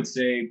I would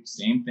say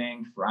same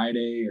thing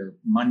Friday or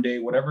Monday,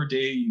 whatever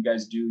day you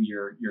guys do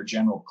your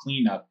general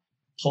cleanup,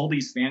 pull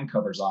these fan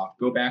covers off,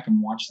 go back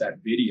and watch that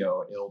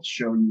video. It'll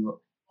show you,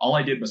 all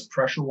I did was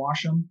pressure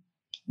wash them.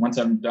 Once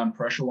I'm done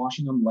pressure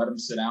washing them, let them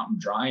sit out and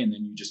dry, and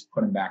then you just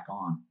put them back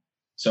on.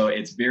 So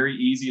it's very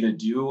easy to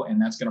do, and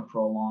that's going to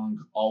prolong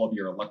all of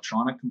your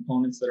electronic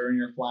components that are in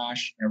your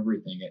flash,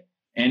 everything.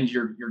 And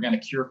you're going to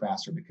cure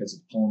faster because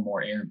it's pulling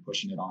more air and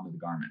pushing it onto the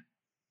garment.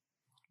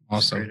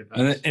 Awesome.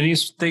 And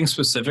anything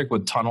specific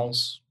with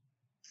tunnels?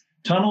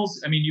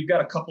 Tunnels, I mean, you've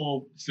got a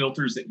couple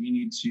filters that you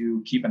need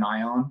to keep an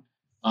eye on.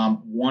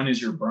 One is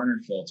your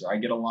burner filter. I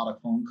get a lot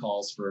of phone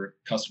calls for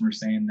customers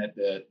saying that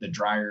the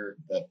dryer,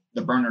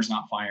 the burner's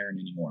not firing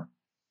anymore.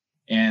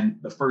 And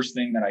the first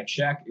thing that I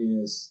check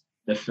is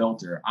the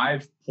filter.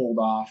 I've pulled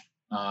off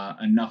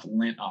enough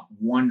lint off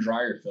one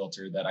dryer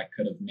filter that I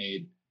could have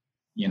made,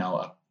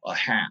 a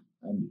hat.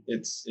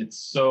 It's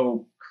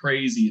so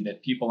crazy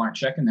that people aren't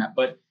checking that.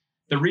 But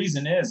the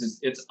reason is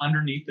it's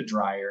underneath the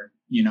dryer.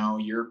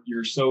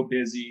 You're so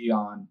busy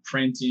on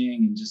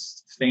printing and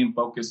just staying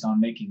focused on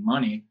making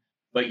money,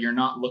 but you're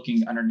not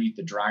looking underneath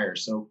the dryer.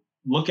 So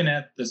looking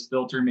at this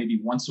filter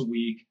maybe once a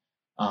week,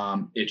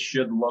 it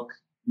should look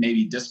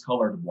maybe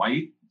discolored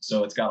white.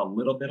 So it's got a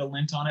little bit of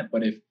lint on it.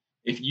 But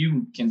if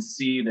you can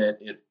see that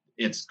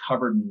it's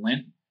covered in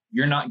lint,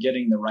 you're not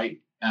getting the right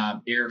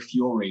air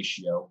fuel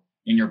ratio,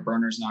 and your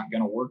burner's not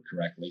going to work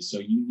correctly. So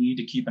you need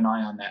to keep an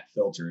eye on that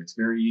filter. It's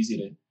very easy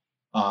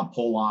to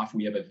pull off.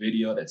 We have a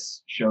video that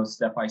shows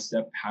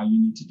step-by-step how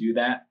you need to do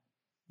that.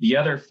 The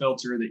other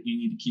filter that you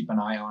need to keep an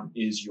eye on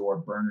is your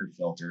burner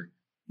filter.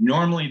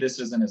 Normally, this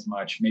isn't as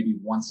much, maybe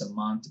once a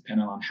month,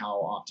 depending on how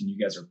often you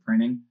guys are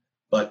printing,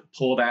 but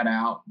pull that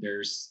out.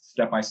 There's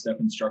step-by-step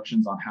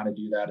instructions on how to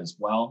do that as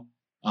well.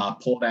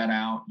 Pull that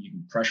out. You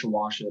can pressure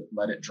wash it,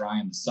 let it dry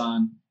in the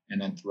sun, and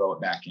then throw it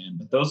back in.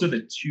 But those are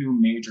the two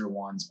major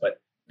ones.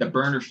 But the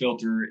burner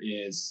filter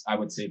is, I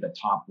would say, the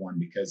top one,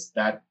 because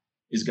that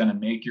is going to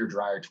make your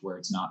dryer to where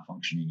it's not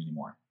functioning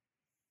anymore.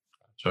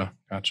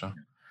 Gotcha.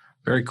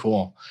 Very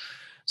cool.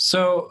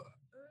 So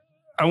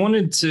I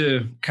wanted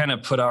to kind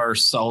of put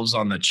ourselves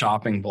on the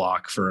chopping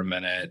block for a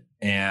minute,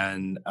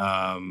 and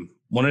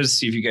wanted to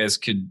see if you guys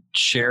could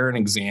share an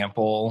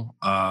example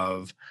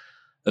of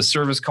a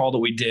service call that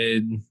we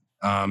did,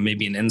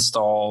 maybe an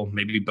install,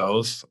 maybe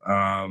both,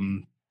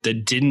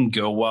 that didn't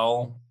go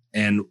well,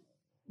 and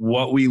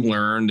what we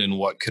learned and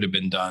what could have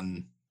been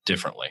done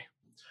differently.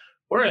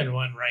 We're in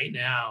one right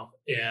now,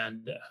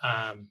 and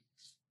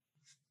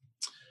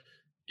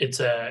it's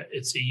a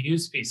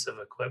used piece of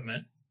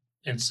equipment,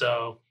 and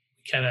so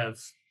we kind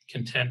of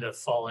can tend to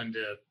fall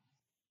into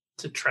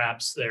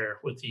traps there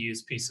with the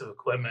used piece of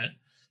equipment,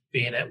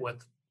 being it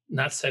with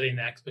not setting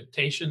the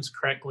expectations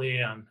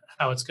correctly on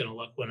how it's going to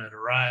look when it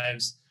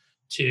arrives,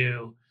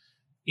 to,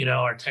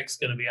 our tech's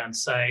going to be on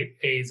site,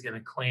 A, is going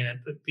to clean it,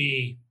 but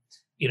B,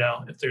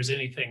 if there's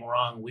anything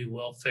wrong, we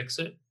will fix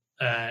it,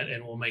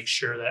 and we'll make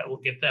sure that we'll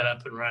get that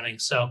up and running.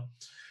 So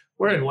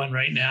we're in one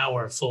right now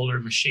where a folder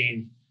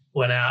machine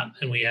went out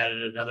and we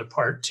added another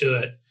part to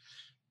it,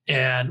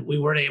 and we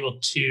weren't able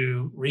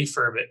to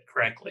refurb it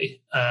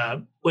correctly,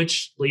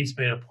 which leads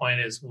me to a point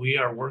is we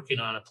are working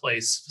on a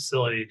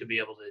facility to be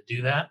able to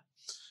do that.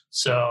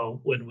 So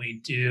when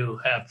we do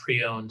have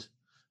pre-owned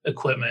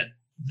equipment,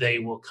 they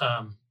will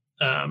come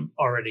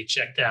already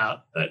checked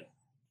out. But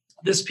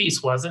this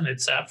piece wasn't. It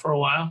sat for a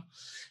while,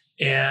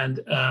 and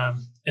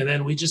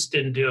then we just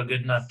didn't do a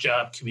good enough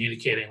job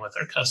communicating with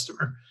our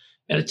customer.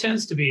 And it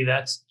tends to be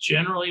that's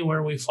generally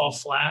where we fall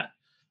flat,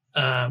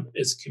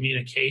 is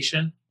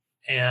communication.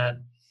 And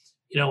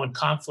when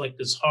conflict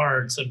is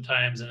hard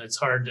sometimes, and it's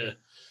hard to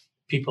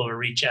people to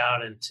reach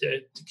out and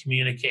to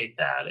communicate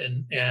that.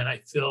 And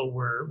I feel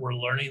we're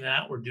learning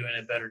that. We're doing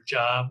a better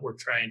job. We're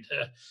trying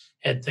to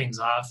head things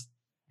off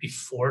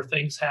before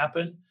things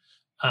happen,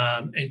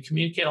 and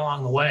communicate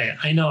along the way.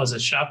 I know as a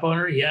shop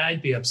owner,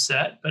 I'd be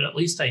upset, but at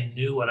least I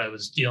knew what I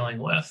was dealing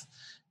with.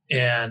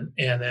 And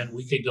then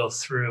we could go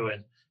through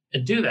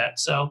and do that.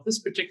 So this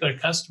particular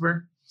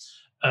customer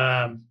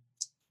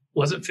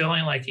wasn't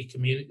feeling like he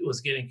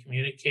was getting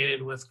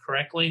communicated with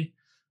correctly,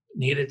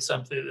 needed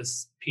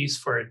this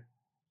piece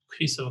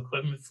of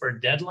equipment for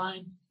a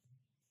deadline.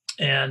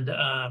 And,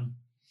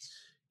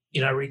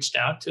 I reached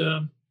out to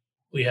him.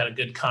 We had a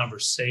good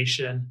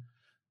conversation.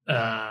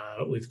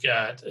 We've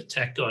got a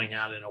tech going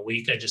out in a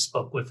week. I just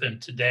spoke with him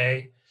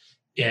today,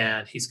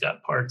 and he's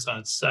got parts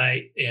on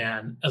site.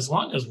 And as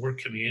long as we're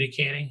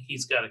communicating,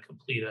 he's got a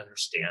complete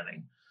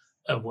understanding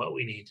of what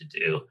we need to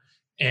do.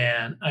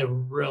 And I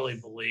really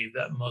believe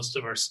that most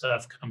of our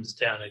stuff comes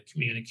down to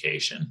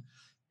communication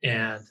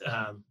and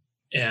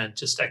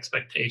just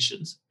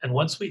expectations. And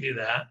once we do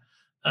that,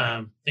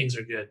 things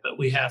are good. But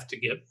we have to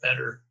get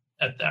better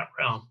at that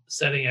realm,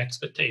 setting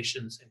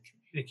expectations and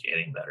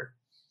communicating better.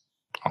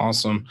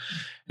 Awesome.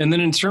 And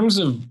then in terms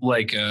of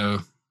like a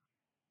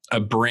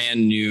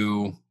brand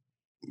new,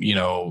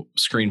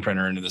 screen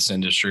printer into this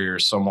industry, or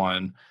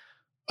someone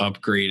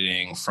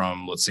upgrading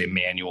from, let's say,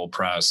 manual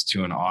press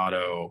to an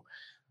auto,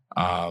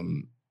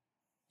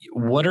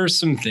 what are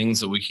some things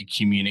that we could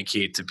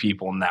communicate to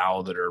people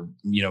now that are,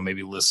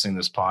 maybe listening to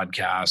this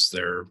podcast,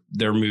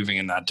 they're moving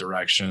in that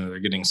direction, they're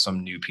getting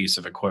some new piece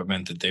of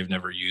equipment that they've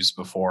never used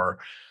before?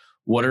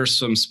 What are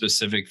some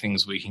specific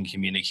things we can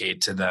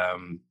communicate to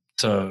them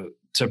to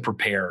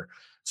prepare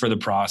for the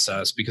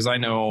process? Because I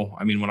know,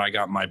 when I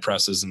got my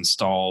presses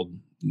installed,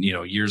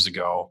 years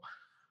ago,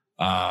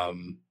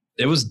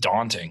 it was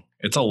daunting.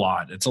 It's a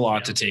lot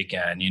to take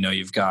in.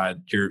 You've got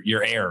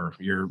your air,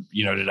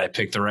 did I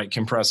pick the right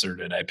compressor?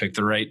 Did I pick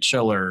the right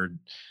chiller?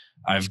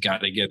 I've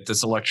got to get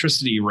this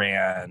electricity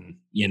ran.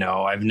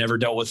 I've never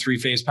dealt with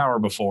 3-phase power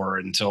before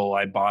until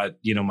I bought,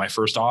 my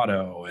first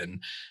auto,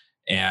 and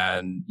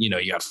you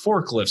got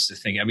forklifts to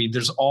think.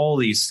 There's all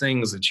these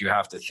things that you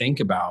have to think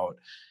about,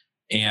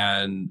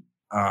 and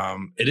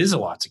it is a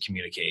lot to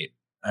communicate.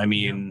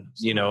 Even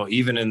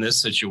in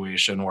this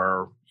situation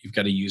where you've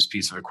got a used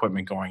piece of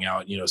equipment going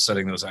out,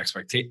 setting those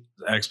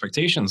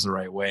expectations the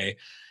right way,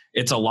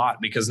 it's a lot,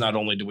 because not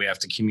only do we have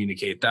to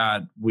communicate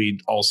that, we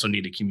also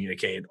need to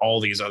communicate all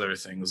these other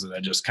things that I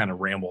just kind of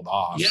rambled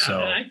off. Yeah,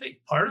 so, and I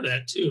think part of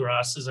that too,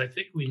 Ross, is I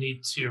think we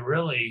need to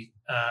really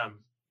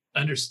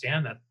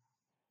understand that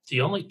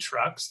the only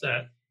trucks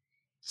that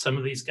some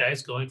of these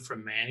guys going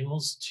from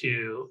manuals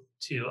to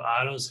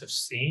autos have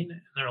seen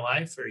in their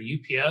life are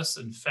UPS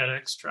and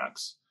FedEx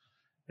trucks.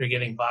 They're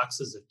getting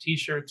boxes of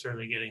T-shirts, or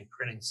they're getting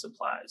printing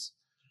supplies.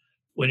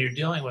 When you're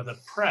dealing with a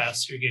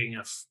press, you're getting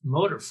a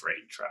motor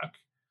freight truck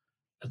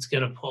that's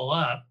going to pull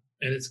up,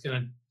 and it's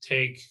going to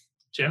take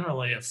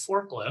generally a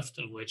forklift,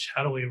 of which,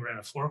 how do we rent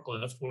a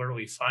forklift? Where do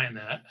we find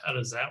that? How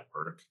does that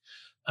work?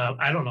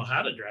 I don't know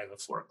how to drive a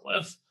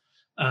forklift.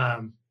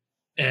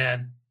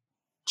 And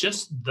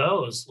just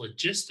those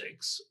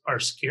logistics are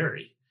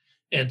scary.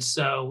 And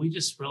so we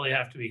just really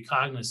have to be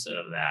cognizant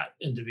of that,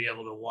 and to be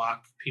able to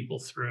walk people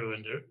through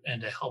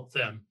and to help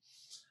them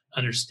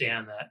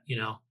understand that,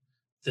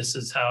 this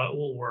is how it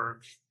will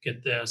work,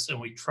 get this. And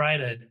we try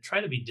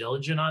to be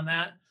diligent on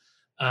that.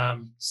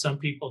 Some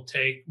people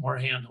take more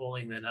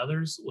hand-holding than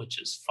others,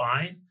 which is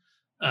fine.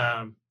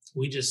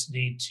 We just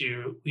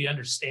we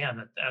understand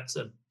that that's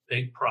a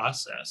big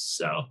process.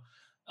 So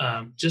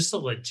just the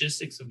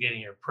logistics of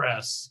getting your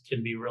press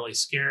can be really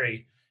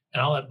scary.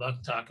 And I'll let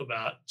Buck talk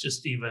about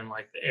just even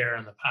like the air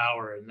and the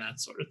power and that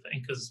sort of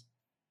thing, because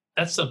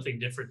that's something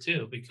different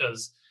too,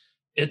 because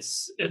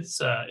it's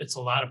a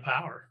lot of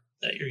power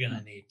that you're going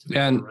to need to be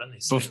able to run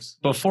these things.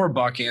 Before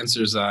Buck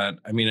answers that,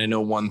 I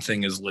know one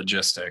thing is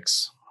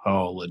logistics.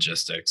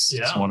 Logistics.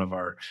 Yeah. It's one of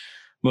our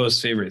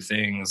most favorite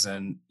things.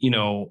 And,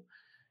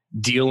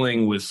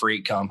 dealing with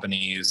freight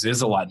companies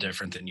is a lot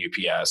different than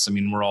UPS.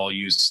 We're all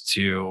used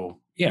to,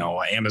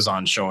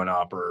 Amazon showing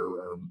up,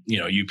 or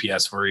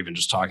UPS, we're even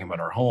just talking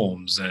about our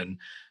homes. And,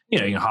 you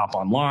know, you hop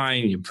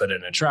online, you put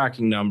in a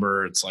tracking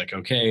number. It's like,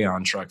 okay,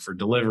 on truck for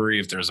delivery.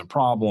 If there's a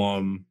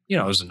problem, you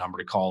know, there's a number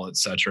to call, et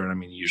cetera. And I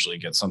mean, you usually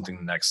get something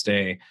the next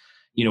day.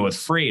 You know, with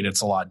freight,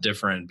 it's a lot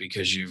different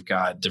because you've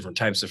got different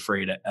types of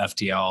freight,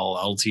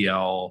 FTL,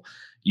 LTL.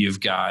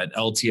 You've got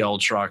LTL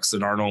trucks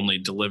that aren't only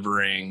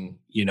delivering,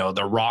 you know,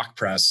 the rock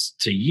press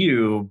to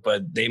you,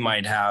 but they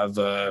might have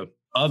a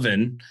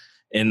oven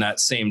in that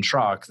same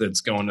truck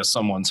that's going to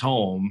someone's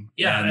home.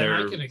 Yeah, and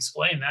I can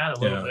explain that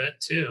a little bit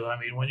too. I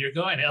mean, when you're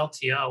going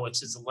LTL,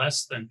 which is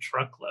less than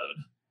truckload,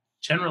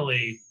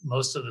 generally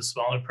most of the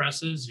smaller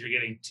presses, you're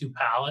getting 2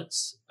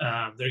 pallets.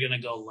 They're going to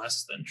go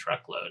less than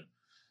truckload.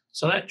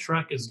 So that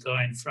truck is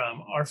going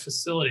from our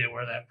facility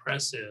where that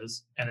press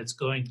is, and it's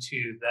going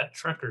to that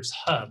trucker's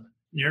hub,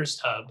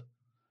 nearest hub.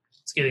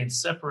 It's getting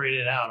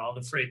separated out, all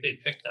the freight they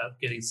picked up,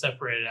 getting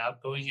separated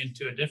out, going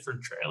into a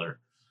different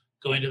trailer,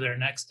 going to their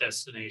next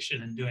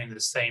destination and doing the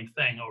same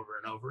thing over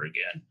and over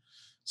again.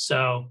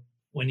 So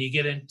when you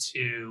get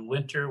into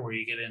winter, where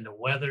you get into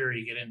weather,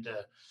 you get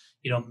into,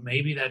 you know,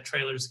 maybe that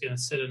trailer is going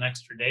to sit an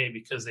extra day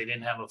because they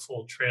didn't have a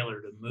full trailer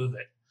to move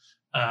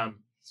it.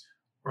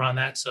 We're on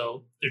that.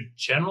 So they're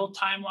general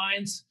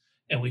timelines,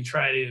 and we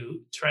try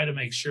to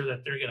make sure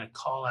that they're going to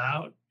call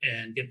out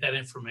and get that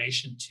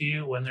information to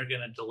you when they're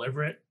going to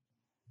deliver it.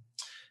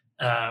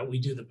 We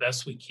do the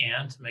best we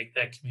can to make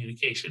that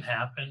communication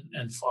happen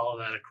and follow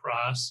that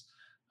across.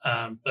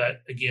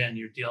 But again,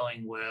 you're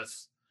dealing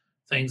with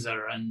things that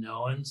are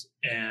unknowns,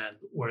 and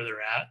where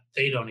they're at,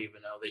 they don't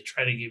even know. They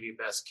try to give you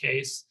best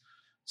case.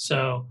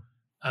 So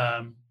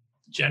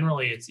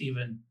generally, it's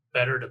even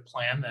better to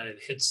plan that it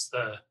hits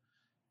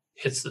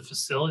the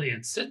facility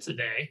and sits a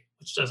day,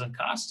 which doesn't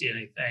cost you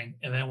anything.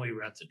 And then we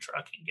rent the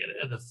truck and get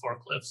it, the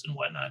forklifts and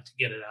whatnot to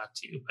get it out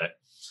to you. But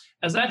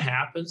as that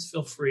happens,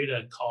 feel free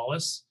to call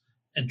us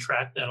and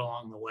track that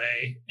along the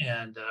way.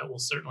 And we'll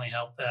certainly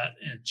help that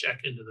and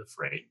check into the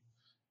freight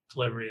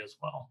delivery as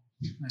well.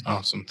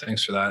 Awesome.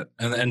 Thanks for that.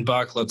 And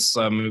Buck, let's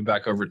move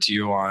back over to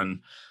you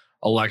on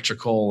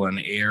electrical and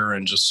air,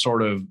 and just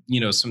sort of, you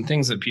know, some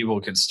things that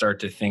people could start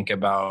to think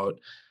about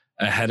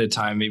ahead of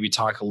time. Maybe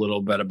talk a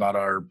little bit about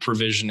our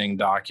provisioning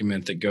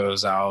document that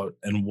goes out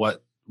and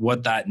what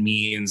that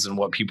means and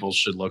what people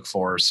should look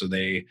for so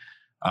they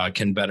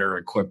can better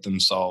equip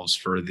themselves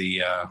for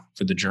the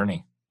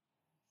journey.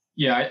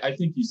 Yeah, I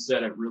think you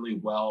said it really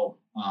well.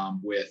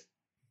 With,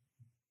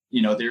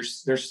 you know,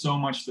 there's so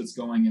much that's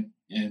going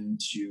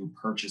into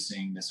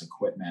purchasing this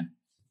equipment.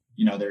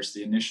 You know, there's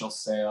the initial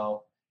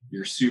sale,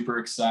 you're super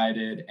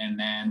excited, and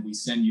then we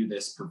send you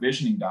this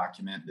provisioning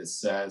document that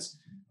says,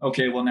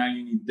 okay, well, now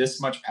you need this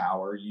much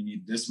power, you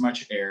need this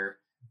much air.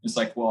 It's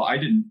like, well, I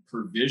didn't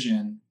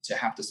provision to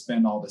have to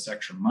spend all this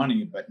extra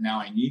money, but now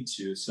I need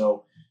to.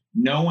 So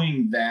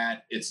knowing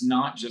that it's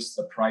not just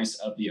the price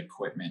of the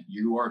equipment,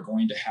 you are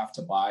going to have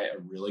to buy a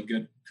really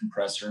good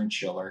compressor and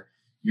chiller.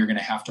 You're going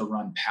to have to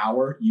run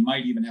power. You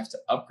might even have to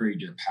upgrade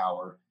your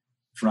power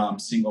from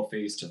single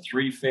phase to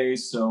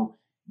 3-phase. So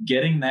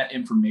getting that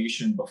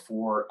information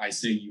before I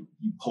say you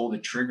pull the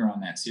trigger on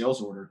that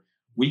sales order,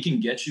 we can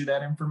get you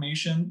that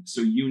information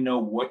so you know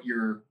what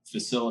your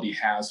facility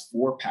has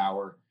for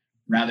power,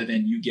 rather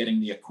than you getting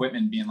the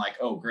equipment and being like,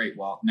 oh, great,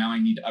 well, now I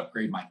need to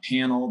upgrade my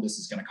panel. This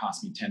is going to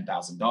cost me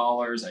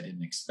 $10,000. I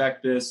didn't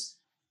expect this.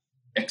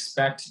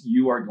 Expect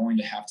you are going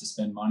to have to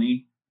spend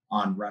money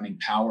on running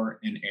power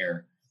and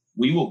air.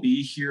 We will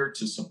be here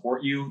to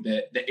support you.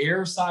 The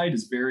air side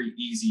is very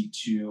easy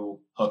to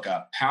hook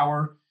up.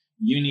 Power,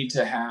 you need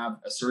to have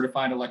a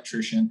certified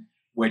electrician,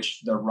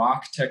 which the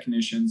Rock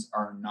technicians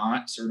are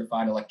not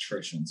certified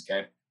electricians,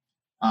 okay?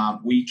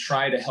 We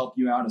try to help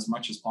you out as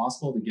much as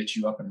possible to get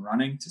you up and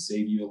running to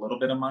save you a little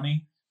bit of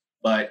money,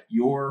 but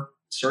your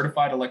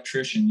certified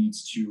electrician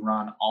needs to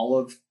run all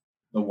of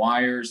the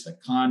wires, the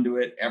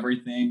conduit,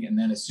 everything. And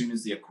then as soon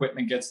as the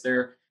equipment gets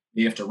there,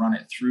 they have to run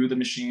it through the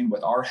machine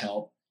with our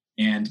help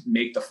and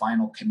make the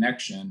final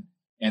connection.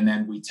 And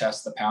then we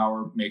test the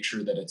power, make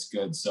sure that it's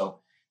good. So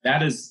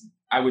that is,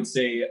 I would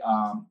say,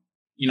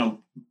 you know,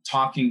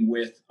 talking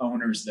with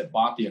owners that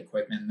bought the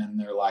equipment, and then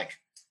they're like,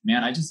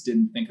 man, I just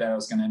didn't think that I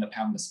was going to end up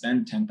having to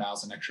spend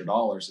 $10,000 extra.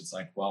 It's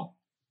like, well,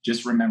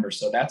 just remember.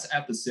 So that's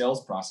at the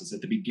sales process.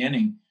 At the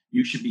beginning,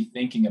 you should be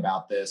thinking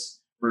about this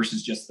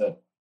versus just the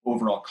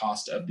overall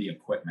cost of the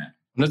equipment.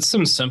 And it's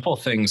some simple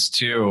things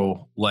too,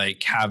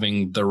 like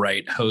having the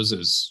right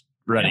hoses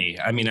ready.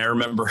 Yeah. I mean, I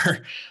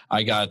remember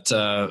I got,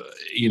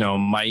 you know,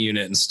 my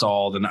unit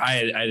installed, and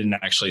I didn't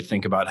actually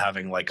think about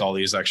having like all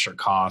these extra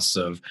costs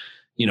of,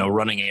 you know,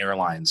 running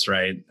airlines,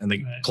 right? And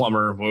the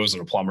plumber, what was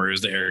it? A plumber? He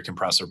was the air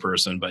compressor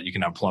person, but you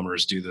can have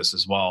plumbers do this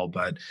as well.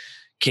 But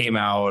came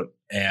out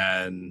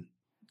and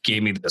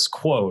gave me this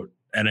quote.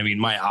 And I mean,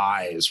 my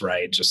eyes,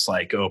 right, just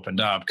like opened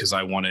up, because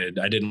I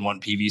didn't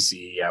want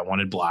PVC. I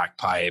wanted black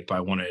pipe.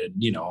 I wanted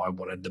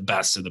the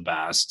best of the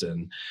best.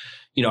 And,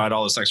 you know, I had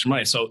all this extra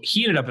money. So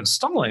he ended up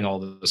installing all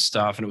this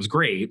stuff, and it was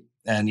great.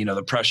 And, you know,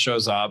 the press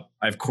shows up.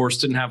 I, of course,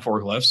 didn't have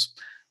forklifts.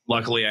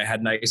 Luckily, I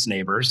had nice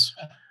neighbors.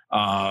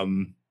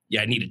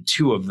 Yeah, I needed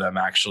 2 of them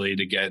actually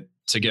to get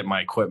to get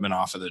my equipment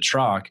off of the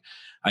truck.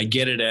 I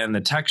get it in,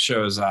 the tech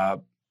shows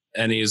up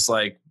and he's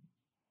like,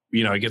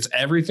 he gets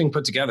everything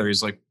put together.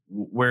 He's like,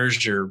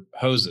 where's your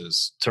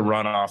hoses to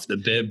run off the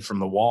bib from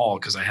the wall?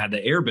 Cause I had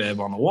the air bib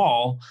on the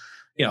wall,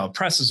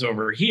 press is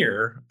over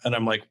here. And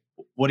I'm like,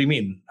 what do you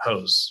mean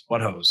hose?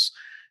 What hose?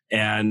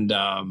 And,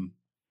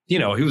 he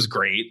was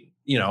great,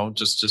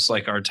 just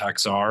like our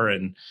techs are.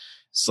 And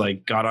it's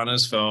like, got on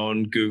his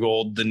phone,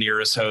 Googled the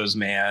nearest hose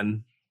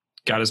man,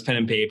 got his pen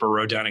and paper,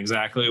 wrote down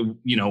exactly,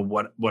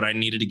 what I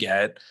needed to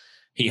get.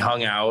 He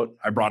hung out.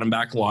 I brought him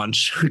back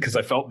lunch because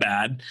I felt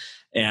bad.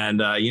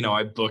 And,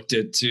 I booked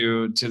it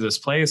to this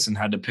place and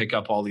had to pick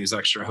up all these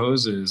extra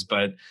hoses.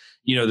 But,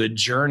 the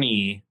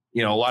journey,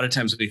 a lot of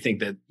times we think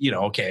that,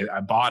 okay, I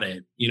bought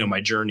it,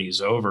 my journey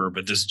is over,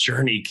 but this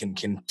journey can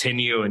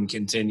continue and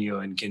continue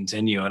and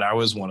continue. And I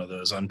was one of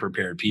those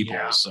unprepared people.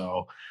 Yeah.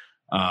 So,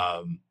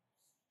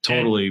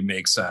 totally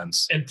makes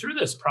sense. And through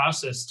this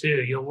process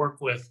too, you'll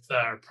work with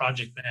our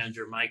project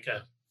manager,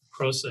 Micah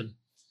Croson,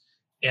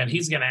 and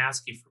he's going to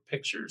ask you for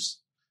pictures.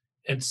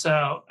 And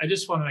so I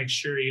just want to make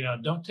sure,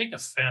 don't take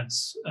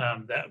offense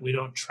that we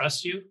don't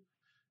trust you.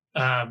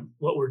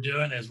 What we're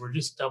doing is we're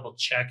just double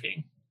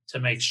checking to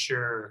make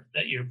sure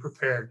that you're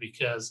prepared,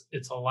 because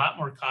it's a lot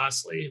more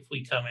costly if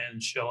we come in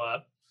and show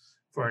up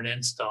for an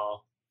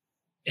install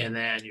and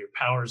then your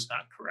power's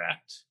not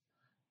correct.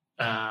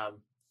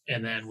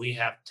 And then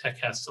tech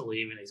has to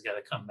leave and he's got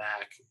to come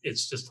back.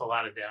 It's just a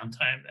lot of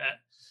downtime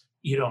that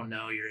you don't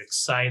know. You're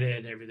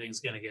excited. Everything's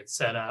going to get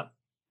set up.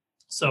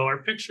 So our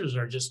pictures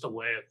are just a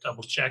way of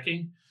double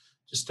checking,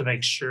 just to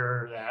make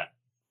sure that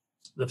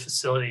the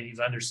facility, you've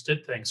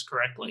understood things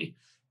correctly,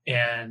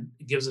 and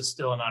it gives us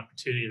still an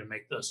opportunity to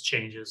make those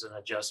changes and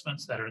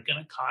adjustments that are going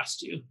to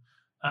cost you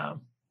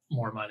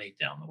more money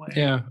down the way.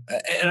 Yeah.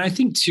 And I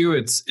think too,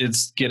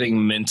 it's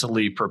getting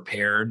mentally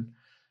prepared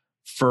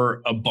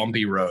for a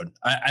bumpy road.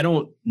 I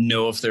don't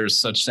know if there's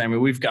such thing. I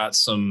mean, we've got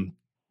some,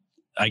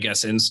 I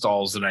guess,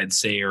 installs that I'd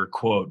say are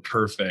quote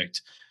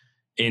perfect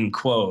in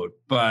quote,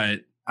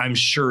 but I'm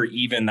sure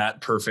even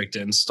that perfect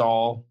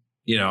install,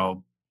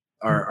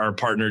 our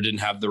partner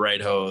didn't have the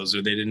right hose,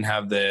 or they didn't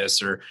have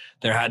this, or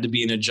there had to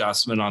be an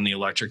adjustment on the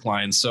electric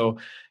line. So,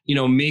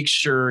 make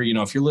sure,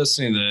 if you're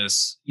listening to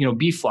this,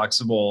 be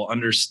flexible,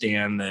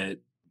 understand that,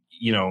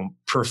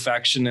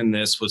 perfection in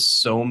this with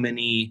so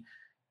many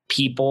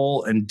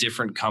people and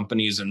different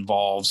companies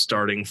involved,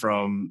 starting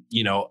from,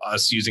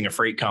 us using a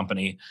freight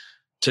company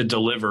to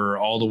deliver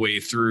all the way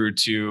through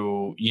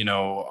to,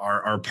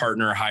 our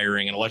partner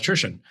hiring an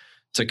electrician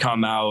to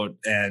come out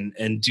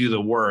and do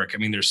the work. I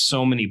mean, there's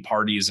so many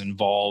parties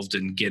involved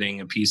in getting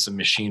a piece of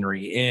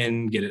machinery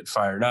in, get it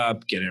fired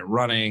up, get it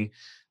running,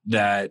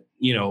 that,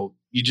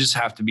 you just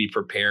have to be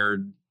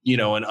prepared,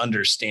 and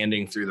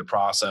understanding through the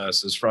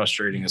process, as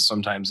frustrating as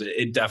sometimes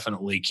it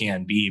definitely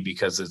can be,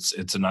 because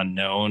it's an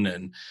unknown,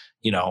 and,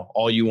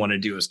 all you want to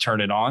do is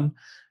turn it on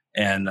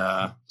and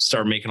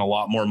start making a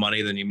lot more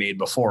money than you made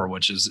before,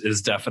 which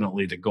is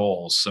definitely the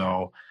goal.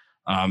 So,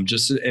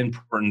 just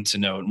important to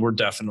note, we're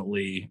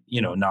definitely,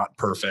 not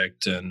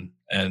perfect and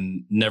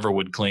never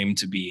would claim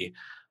to be,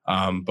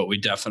 but we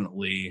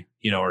definitely,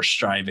 are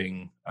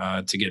striving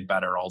to get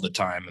better all the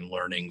time and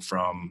learning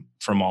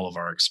from all of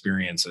our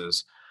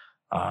experiences.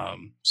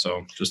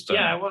 So just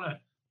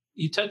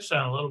you touched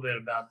on a little bit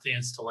about the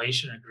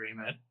installation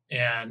agreement,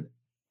 and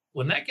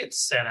when that gets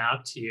sent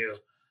out to you,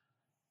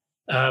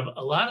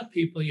 a lot of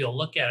people, you'll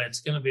look at it,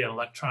 it's going to be an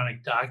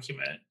electronic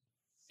document,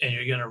 and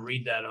you're going to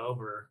read that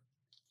over.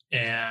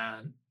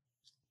 And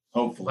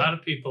hopefully a lot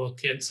of people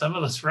some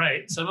of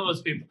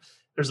those people,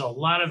 there's a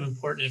lot of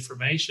important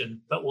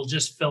information, but we'll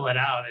just fill it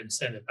out and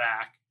send it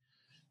back.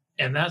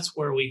 And that's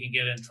where we can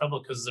get in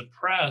trouble, because the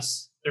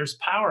press, there's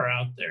power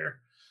out there,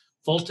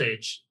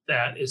 voltage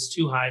that is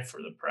too high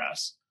for the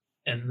press.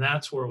 And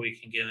that's where we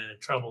can get into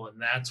trouble.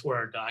 And that's where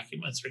our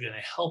documents are going to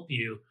help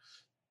you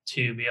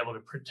to be able to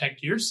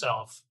protect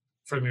yourself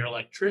from your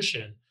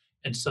electrician.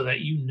 And so that,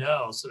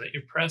 so that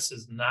your press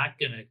is not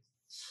going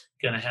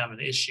to have an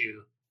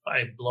issue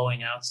by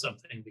blowing out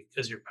something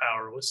because your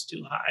power was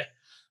too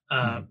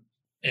high.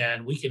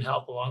 And we can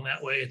help along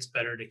that way. It's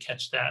better to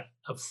catch that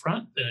up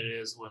front than it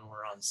is when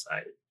we're on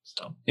site.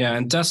 So yeah,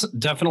 and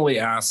definitely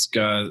ask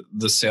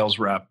the sales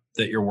rep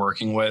that you're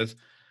working with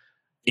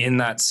in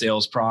that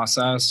sales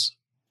process,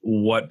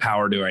 what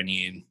power do I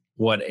need?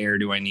 What air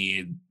do I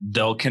need?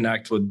 They'll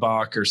connect with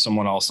Buck or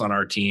someone else on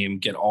our team,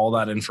 get all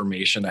that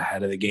information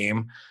ahead of the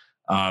game.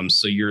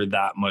 So you're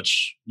that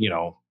much,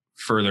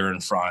 further in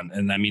front.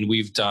 And I mean,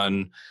 we've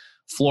done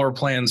floor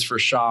plans for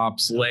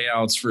shops,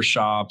 layouts for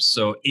shops.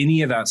 So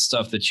any of that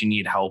stuff that you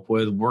need help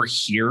with, we're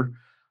here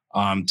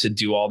to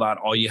do all that.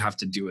 All you have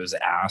to do is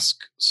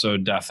ask. So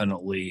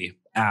definitely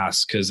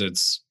ask, because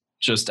it's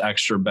just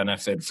extra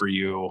benefit for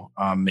you,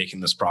 making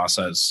this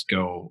process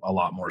go a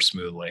lot more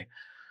smoothly.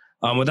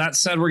 With that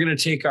said, we're going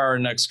to take our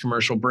next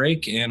commercial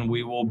break, and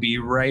we will be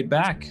right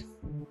back.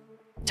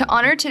 To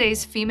honor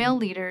today's female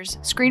leaders,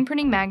 Screen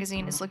Printing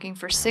Magazine is looking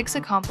for 6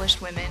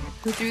 accomplished women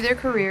who, through their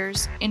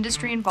careers,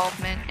 industry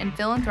involvement, and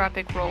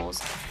philanthropic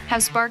roles,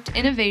 have sparked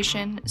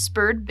innovation,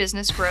 spurred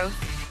business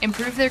growth,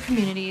 improved their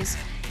communities,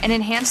 and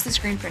enhanced the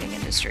screen printing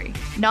industry.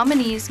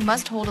 Nominees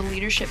must hold a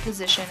leadership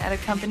position at a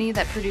company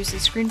that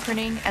produces screen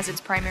printing as its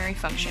primary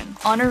function.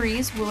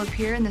 Honorees will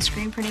appear in the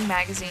Screen Printing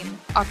Magazine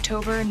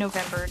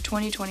October-November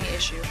 2020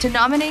 issue. To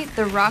nominate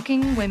the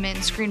rocking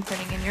women screen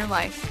printing in your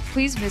life,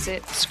 please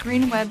visit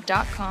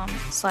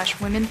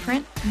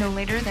screenweb.com/womenprint no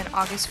later than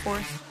August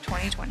 4th,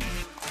 2020.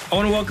 I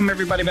want to welcome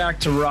everybody back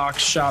to Rock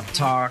Shop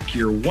Talk,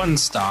 your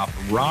one-stop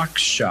rock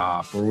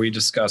shop, where we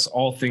discuss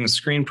all things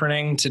screen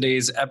printing.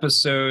 Today's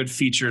episode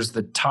features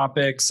the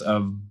topics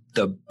of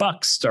the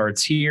buck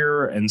starts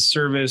here and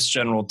service,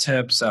 general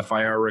tips,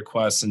 FIR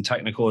requests, and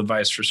technical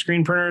advice for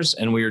screen printers.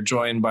 And we are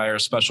joined by our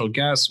special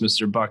guests,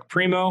 Mr. Buck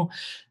Primo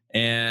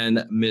and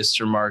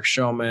Mr. Mark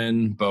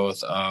Showman,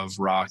 both of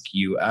Rock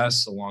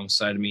US.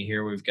 Alongside of me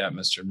here, we've got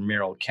Mr.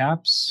 Merrill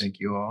Caps. Thank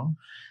you all.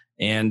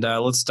 And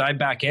let's dive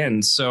back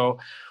in. So,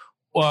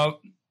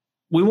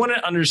 we want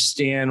to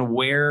understand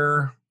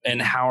where and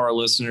how our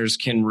listeners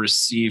can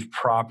receive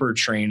proper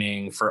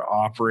training for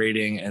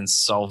operating and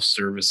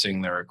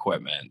self-servicing their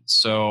equipment.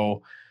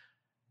 So,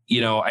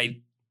 I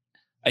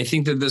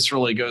think that this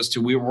really goes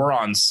to we're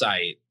on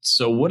site.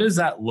 So what does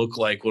that look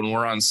like when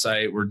we're on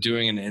site? We're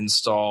doing an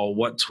install.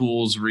 What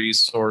tools,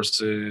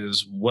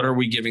 resources, what are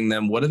we giving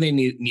them? What do they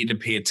need to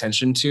pay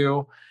attention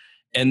to?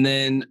 And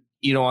then,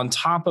 on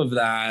top of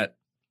that,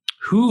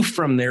 who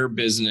from their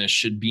business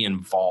should be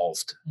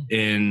involved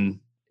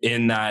in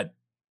that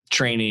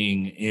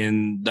training,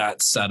 in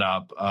that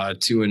setup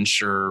to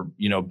ensure,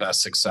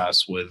 best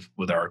success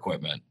with our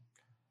equipment?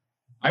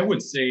 I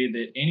would say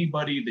that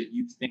anybody that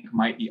you think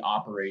might be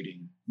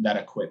operating that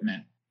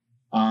equipment,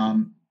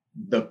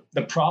 the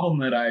problem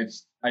that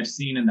I've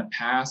seen in the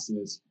past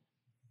is,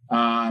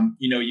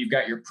 you've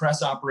got your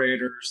press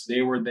operators.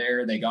 They were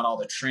there. They got all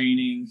the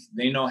training.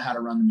 They know how to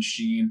run the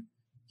machine.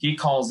 He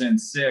calls in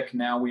sick.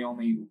 Now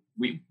the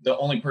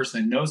only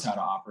person that knows how to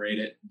operate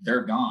it,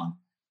 they're gone.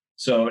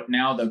 So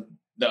now the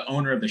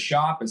owner of the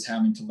shop is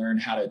having to learn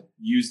how to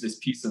use this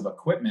piece of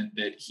equipment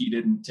that he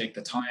didn't take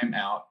the time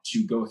out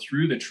to go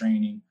through the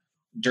training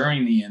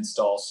during the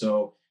install.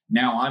 So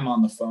now I'm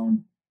on the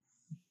phone,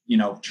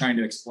 trying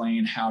to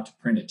explain how to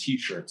print a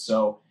t-shirt.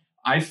 So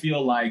I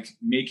feel like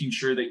making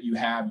sure that you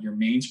have your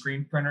main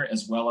screen printer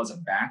as well as a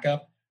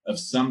backup of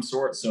some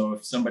sort. So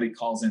if somebody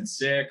calls in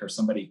sick or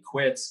somebody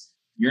quits,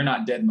 you're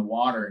not dead in the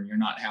water and you're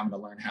not having to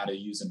learn how to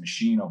use a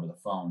machine over the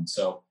phone.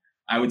 So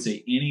I would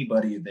say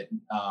anybody that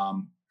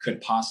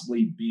could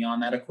possibly be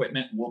on that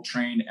equipment, we'll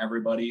train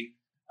everybody.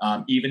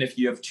 Even if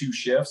you have 2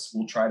 shifts,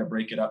 we'll try to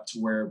break it up to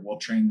where we'll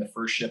train the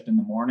first shift in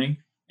the morning,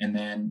 and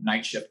then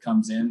night shift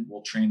comes in,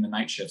 we'll train the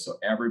night shift. So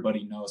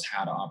everybody knows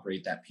how to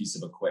operate that piece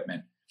of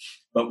equipment.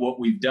 But what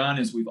we've done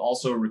is we've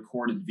also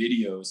recorded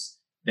videos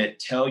that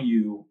tell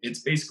you, it's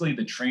basically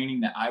the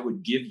training that I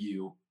would give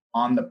you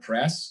on the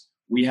press.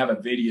 We have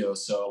a video.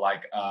 So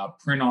like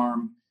print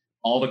arm,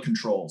 all the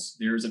controls,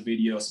 there's a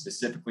video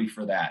specifically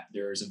for that.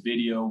 There's a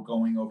video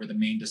going over the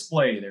main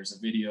display. There's a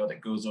video that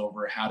goes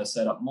over how to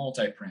set up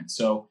multi-print.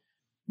 So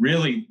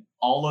really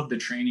all of the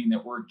training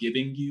that we're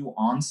giving you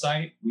on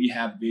site, we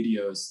have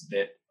videos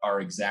that are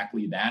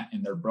exactly that.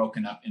 And they're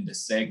broken up into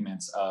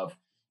segments of,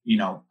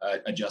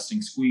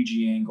 adjusting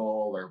squeegee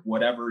angle or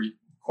whatever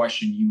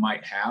question you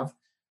might have.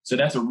 So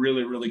that's a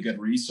really, really good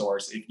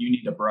resource. If you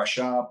need to brush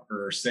up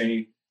or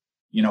say,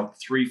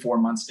 3-4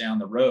 months down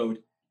the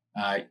road,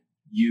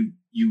 you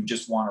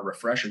just want a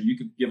refresher, you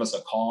could give us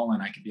a call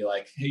and I could be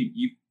like, hey,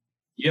 you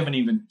haven't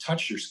even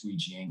touched your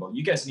squeegee angle.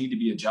 You guys need to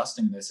be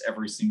adjusting this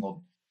every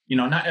single,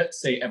 not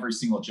say every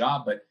single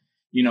job, but,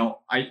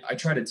 I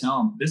try to tell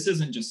them, this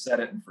isn't just set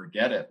it and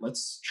forget it.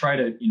 Let's try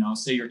to,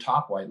 say you're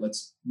top white.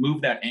 Let's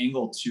move that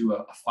angle to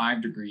a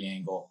 5-degree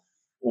angle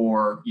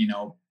or,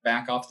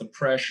 back off the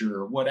pressure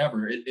or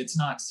whatever. It's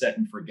not set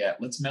and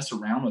forget. Let's mess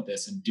around with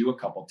this and do a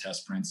couple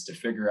test prints to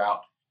figure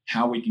out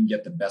how we can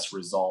get the best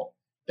result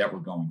that we're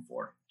going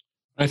for.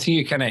 I think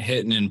you kind of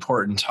hit an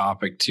important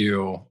topic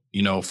too,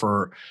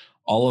 for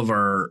all of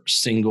our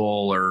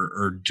single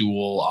or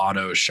dual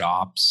auto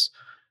shops.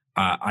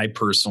 I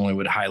personally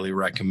would highly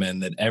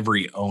recommend that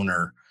every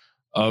owner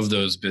of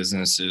those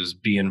businesses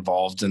be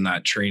involved in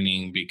that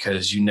training,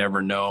 because you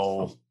never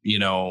know,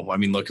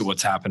 look at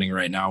what's happening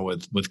right now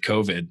with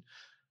COVID.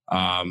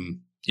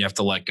 You have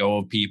to let go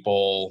of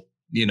people,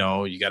 you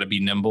got to be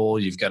nimble.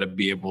 You've got to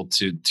be able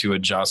to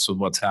adjust with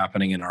what's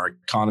happening in our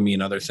economy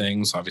and other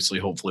things. Obviously,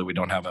 hopefully we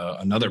don't have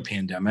another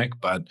pandemic,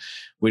 but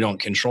we don't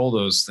control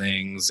those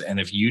things.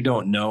 And if you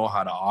don't know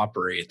how to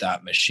operate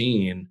that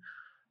machine,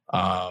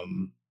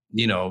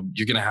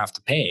 you're going to have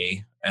to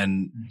pay.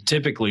 And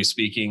typically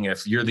speaking,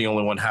 if you're the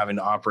only one having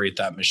to operate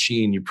that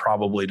machine, you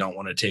probably don't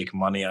want to take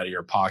money out of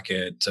your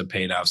pocket to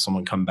pay to have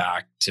someone come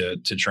back to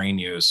train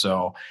you.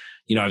 So,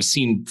 I've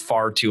seen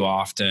far too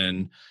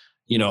often,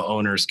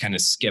 owners kind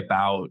of skip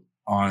out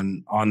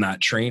on that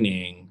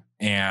training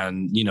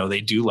and, you know, they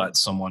do let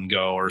someone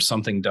go, or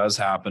something does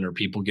happen, or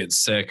people get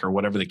sick, or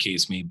whatever the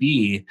case may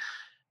be.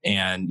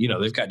 And, you know,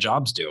 they've got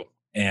jobs due.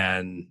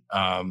 And,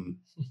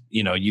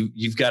 you know,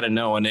 you've got to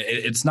know, and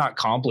it's not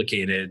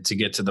complicated to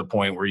get to the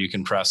point where you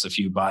can press a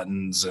few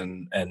buttons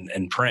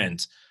and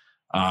print.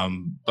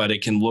 But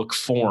it can look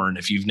foreign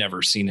if you've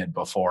never seen it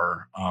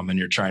before, and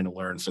you're trying to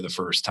learn for the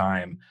first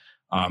time,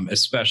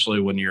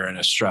 especially when you're in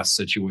a stress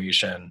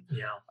situation.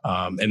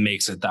 Yeah. It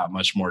makes it that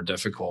much more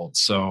difficult.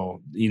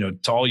 So, you know,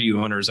 to all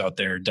you owners out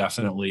there,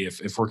 definitely,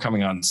 if we're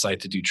coming on site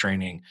to do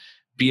training,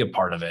 be a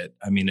part of it.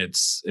 I mean,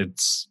 it's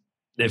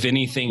if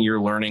anything,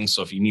 you're learning.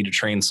 So if you need to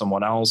train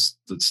someone else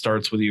that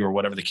starts with you, or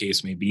whatever the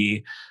case may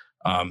be,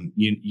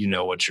 you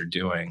know what you're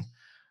doing.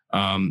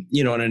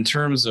 You know, and in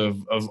terms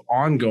of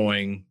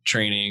ongoing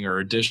training or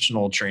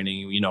additional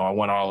training, you know, I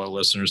want all our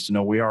listeners to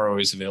know we are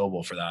always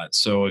available for that.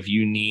 So if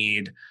you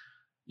need,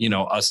 you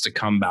know, us to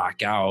come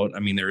back out, I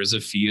mean, there is a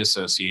fee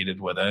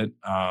associated with it.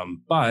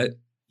 But,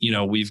 you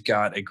know, we've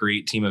got a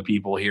great team of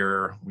people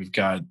here. We've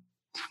got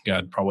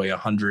probably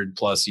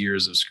 100+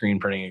 years of screen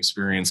printing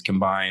experience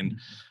combined.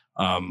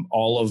 I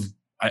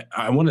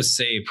want to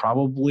say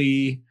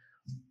probably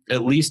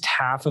at least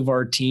half of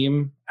our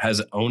team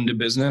has owned a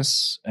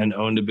business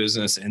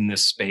in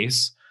this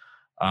space.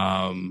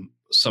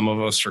 Some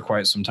of us for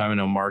quite some time. I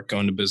know Mark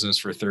owned a business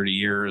for 30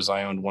 years.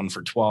 I owned one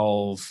for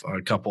 12.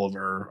 A couple of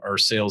our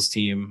sales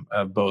team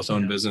have both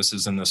owned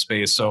businesses in the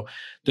space. So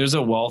there's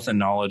a wealth of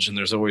knowledge, and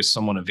there's always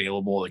someone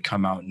available to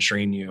come out and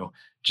train you,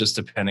 just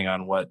depending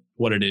on what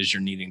it is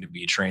you're needing to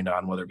be trained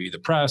on, whether it be the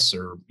press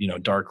or, you know,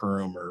 dark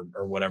room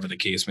or whatever the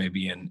case may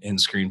be in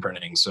screen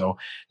printing. So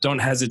don't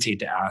hesitate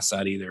to ask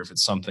that either, if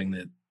it's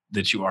something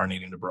that you are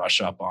needing to brush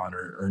up on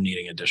or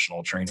needing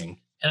additional training.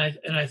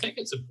 And I think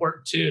it's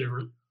important too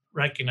to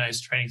recognize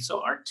training.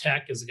 So our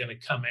tech is going to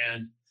come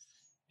in,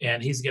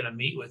 and he's going to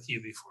meet with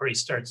you before he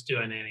starts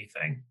doing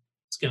anything.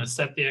 It's going to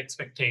set the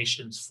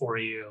expectations for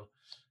you,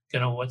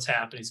 going to know what's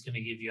happening. He's going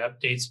to give you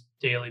updates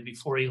daily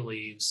before he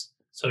leaves.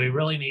 So he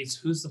really needs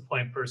who's the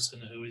point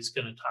person who he's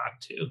going to talk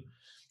to,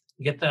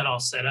 get that all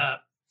set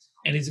up.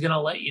 And he's going to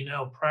let you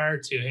know prior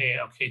to, hey,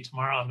 okay,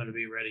 tomorrow I'm going to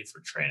be ready for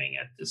training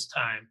at this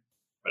time,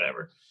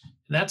 whatever.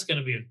 And that's going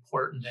to be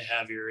important to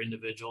have your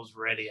individuals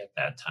ready at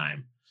that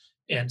time.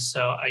 And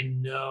so I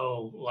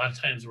know a lot of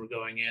times we're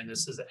going in,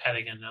 this is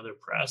adding another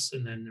press,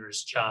 and then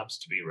there's jobs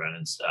to be run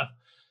and stuff.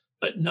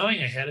 But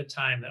knowing ahead of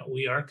time that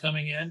we are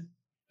coming in,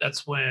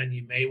 that's when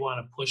you may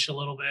want to push a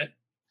little bit,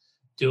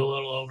 do a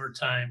little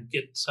overtime,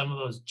 get some of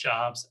those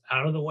jobs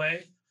out of the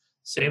way,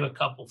 save a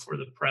couple for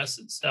the press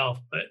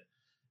itself, but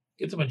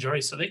get the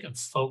majority so they can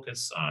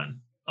focus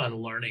on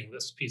learning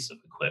this piece of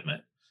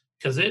equipment,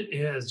 because it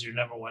is your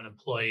number one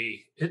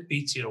employee. It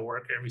beats you to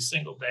work every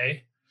single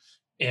day.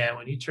 And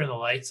when you turn the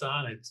lights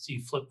on,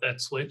 you flip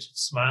that switch,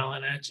 it's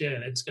smiling at you,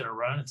 and it's going to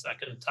run. It's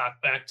not going to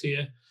talk back to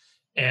you.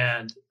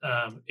 And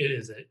it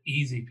is an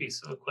easy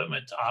piece of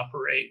equipment to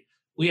operate.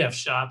 We have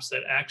shops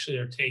that actually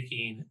are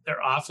taking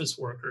their office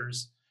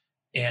workers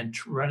and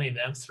running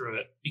them through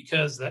it,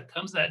 because that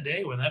comes that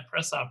day when that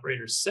press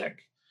operator's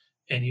sick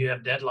and you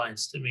have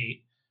deadlines to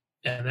meet.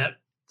 And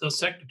those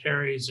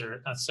secretaries,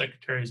 or not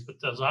secretaries,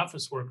 but those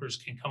office workers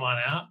can come on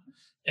out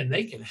and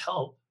they can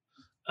help.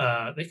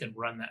 They can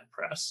run that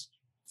press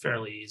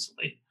fairly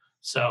easily.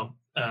 So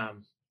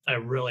I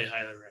really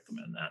highly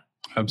recommend that.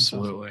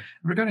 Absolutely.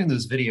 Regarding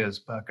those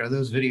videos, Buck, are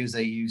those videos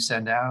that you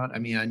send out? I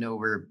mean, I know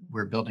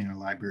we're building our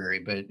library,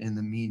 but in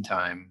the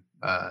meantime,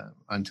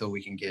 until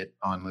we can get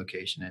on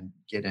location and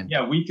get in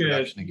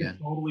production again,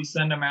 totally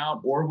send them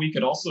out. Or we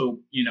could also,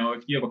 you know,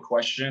 if you have a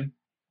question,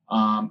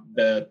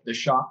 the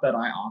shop that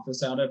I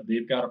office out of,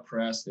 they've got a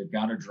press, they've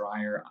got a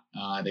dryer,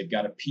 they've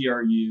got a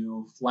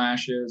PRU,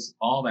 flashes,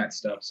 all that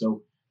stuff.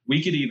 So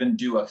we could even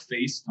do a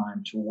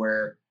FaceTime to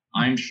where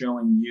I'm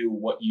showing you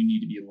what you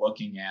need to be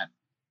looking at,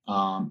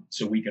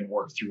 so we can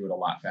work through it a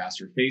lot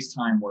faster.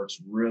 FaceTime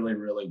works really,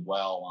 really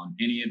well on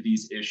any of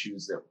these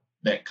issues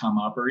that come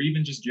up, or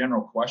even just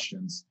general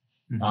questions.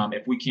 Mm-hmm.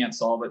 If we can't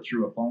solve it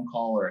through a phone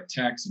call or a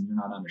text and you're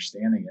not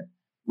understanding it,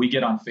 we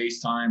get on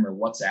FaceTime or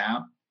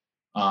WhatsApp,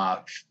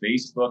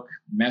 Facebook,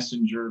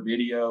 Messenger,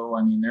 video.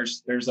 I mean,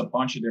 there's a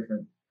bunch of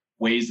different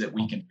ways that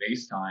we can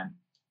FaceTime.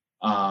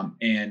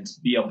 And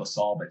be able to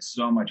solve it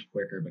so much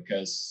quicker,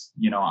 because,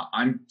 you know,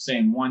 I'm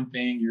saying one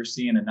thing, you're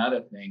seeing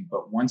another thing,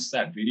 but once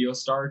that video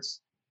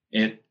starts,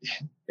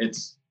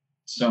 it's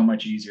so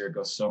much easier. It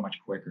goes so much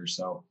quicker.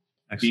 So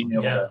being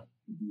able to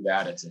do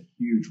that, it's a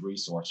huge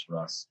resource for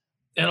us.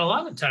 And a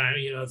lot of the time,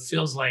 you know, it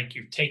feels like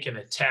you're taking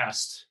a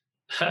test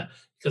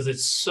because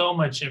it's so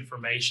much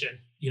information,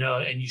 you know,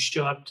 and you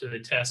show up to the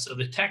test. So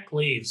the tech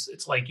leaves.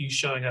 It's like you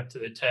showing up to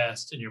the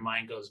test and your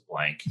mind goes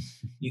blank.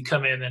 You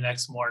come in the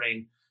next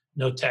morning,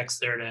 no text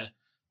there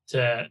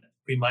to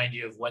remind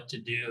you of what to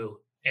do.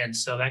 And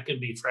so that can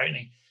be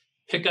frightening.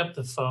 Pick up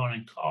the phone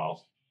and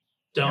call.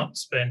 Don't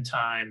spend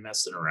time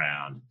messing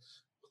around.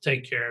 We'll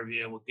take care of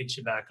you. We'll get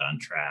you back on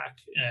track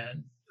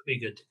and it'll be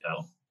good to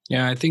go.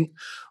 Yeah, I think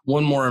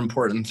one more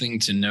important thing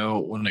to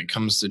note when it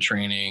comes to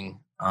training,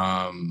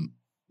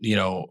 you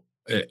know,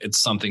 It's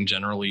something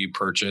generally you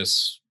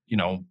purchase,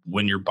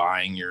 when you're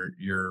buying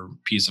your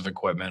piece of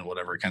equipment,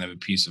 whatever kind of a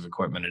piece of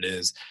equipment it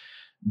is.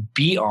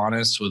 Be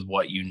honest with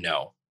what you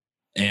know.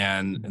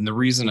 And the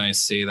reason I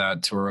say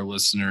that to our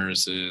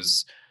listeners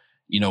is,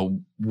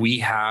 we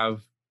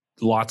have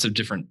lots of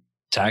different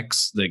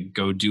techs that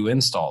go do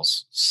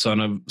installs.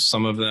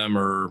 Some of them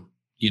are,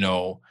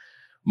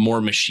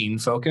 more machine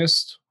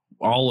focused.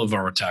 All of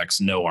our techs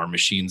know our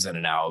machines in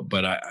and out,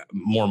 but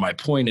my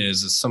point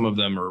is some of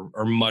them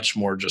are much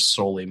more just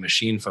solely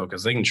machine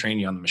focused. They can train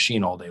you on the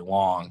machine all day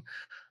long,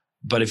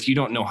 but if you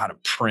don't know how to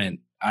print,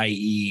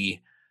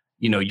 i.e.,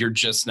 you're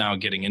just now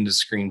getting into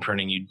screen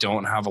printing, you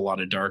don't have a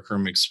lot of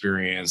darkroom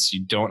experience,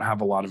 you don't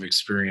have a lot of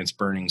experience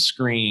burning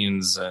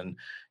screens, and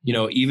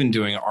even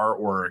doing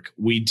artwork,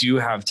 we do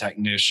have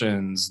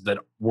technicians that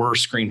were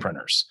screen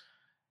printers.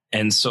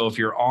 And so if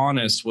you're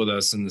honest with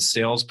us in the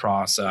sales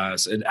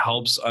process, it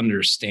helps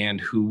understand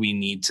who we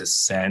need to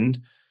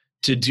send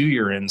to do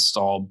your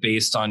install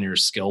based on your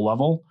skill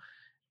level.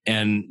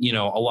 And,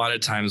 a lot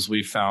of times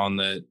we found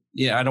that,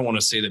 I don't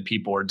want to say that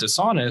people are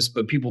dishonest,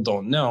 but people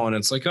don't know. And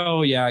it's like,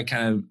 oh yeah,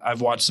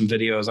 I've watched some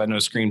videos. I know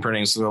screen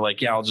printing. So they're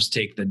like, yeah, I'll just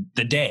take the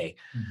day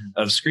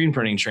of screen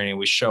printing training.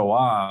 We show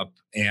up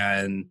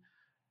and,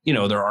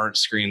 there aren't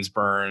screens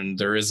burned.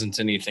 There isn't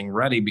anything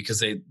ready because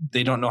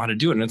they don't know how to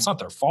do it. And it's not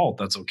their fault.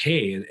 That's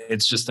okay.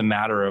 It's just a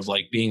matter of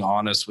like being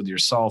honest with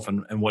yourself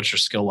and what your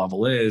skill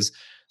level is.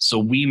 So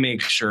we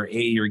make sure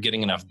A, you're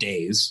getting enough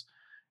days,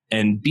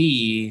 and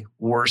B,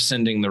 we're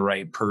sending the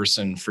right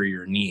person for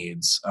your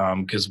needs.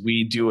 Because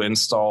we do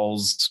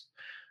installs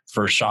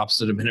for shops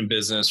that have been in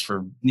business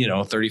for,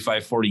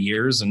 35, 40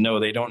 years. And no,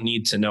 they don't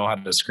need to know how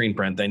to screen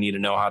print. They need to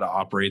know how to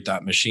operate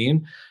that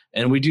machine.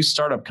 And we do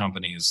startup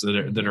companies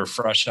that are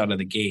fresh out of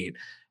the gate.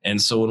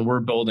 And so when we're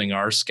building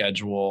our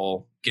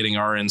schedule, getting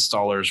our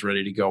installers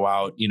ready to go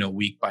out,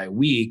 week by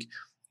week,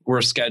 we're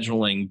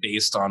scheduling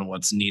based on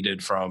what's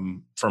needed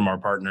from our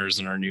partners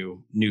and our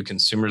new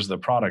consumers of the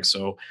product.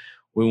 So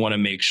we want to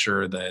make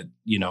sure that,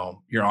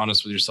 you're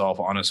honest with yourself,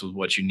 honest with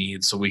what you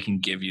need, so we can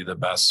give you the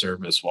best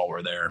service while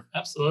we're there.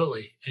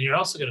 Absolutely. And you're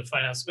also going to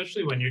find out,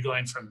 especially when you're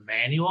going from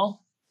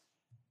manual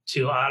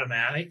to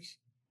automatic,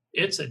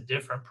 it's a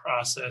different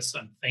process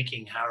on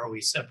thinking, how are we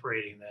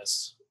separating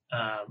this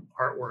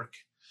artwork?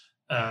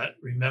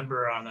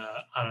 Remember, on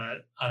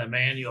a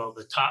manual,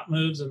 the top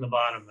moves and the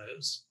bottom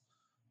moves.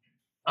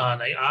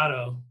 On a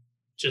auto,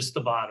 just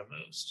the bottom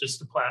moves, just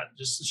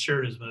the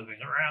shirt is moving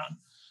around.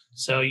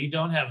 So you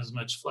don't have as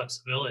much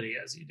flexibility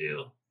as you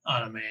do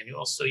on a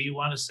manual. So you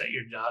want to set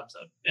your jobs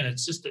up, and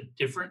it's just a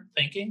different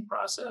thinking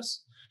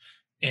process.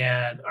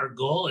 And our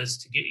goal is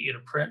to get you to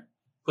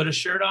put a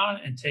shirt on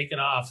and take it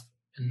off,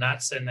 and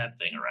not send that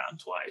thing around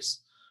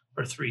twice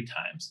or 3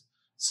 times.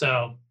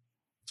 So,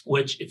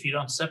 which if you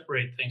don't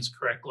separate things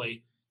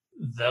correctly,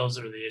 those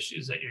are the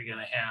issues that you're going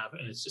to have,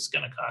 and it's just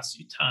going to cost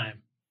you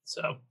time.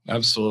 So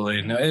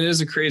absolutely. No, it is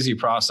a crazy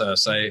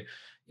process. I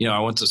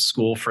went to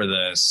school for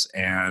this,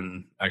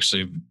 and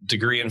actually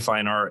degree in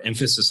fine art,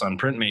 emphasis on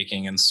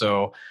printmaking. And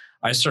so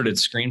I started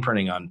screen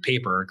printing on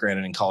paper.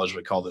 Granted, in college,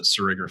 we called it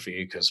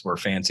serigraphy because we're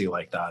fancy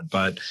like that.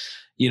 But,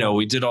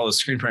 we did all the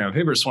screen printing on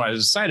paper. So when I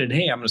decided,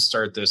 hey, I'm going to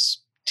start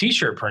this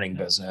t-shirt printing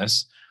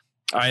business,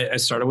 I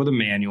started with a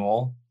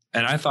manual,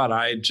 and I thought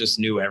I just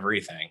knew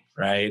everything,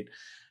 right?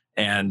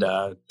 And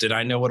did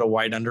I know what a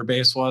white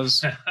underbase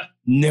was?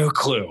 No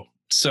clue.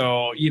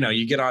 So,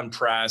 you get on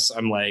press.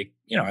 I'm like,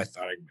 I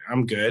thought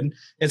I'm good.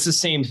 It's the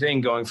same thing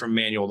going from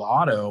manual to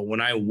auto.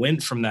 When I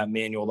went from that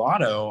manual to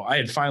auto, I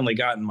had finally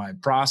gotten my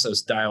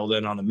process dialed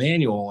in on the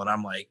manual, and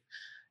I'm like,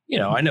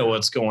 I know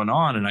what's going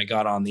on. And I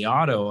got on the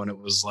auto, and it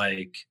was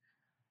like,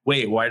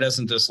 wait, why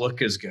doesn't this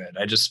look as good?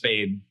 I just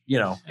paid,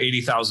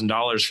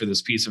 $80,000 for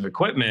this piece of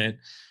equipment.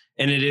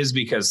 And it is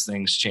because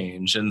things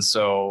change. And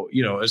so,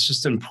 it's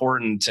just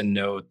important to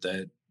note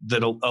that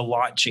a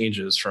lot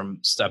changes from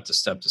step to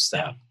step to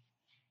step.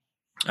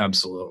 Yeah.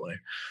 Absolutely.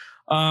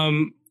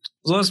 So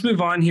let's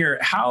move on here.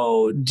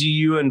 How do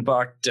you and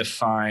Buck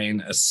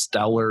define a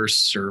stellar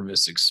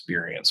service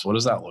experience? What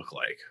does that look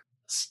like?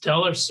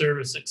 Stellar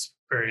service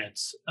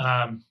experience.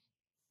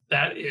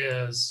 That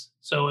is,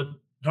 so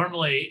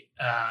normally,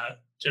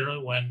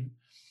 generally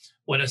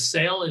when a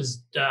sale is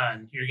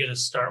done, you're going to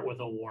start with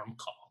a warm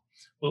call,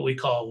 what we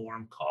call a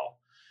warm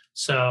call.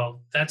 So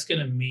you're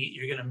going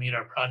to meet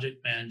our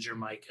project manager,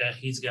 Micah.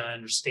 He's going to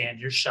understand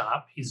your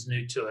shop. He's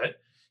new to it.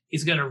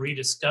 He's going to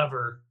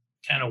rediscover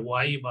kind of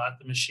why you bought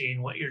the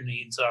machine, what your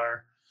needs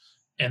are.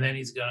 And then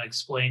he's going to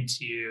explain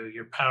to you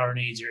your power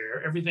needs,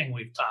 everything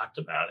we've talked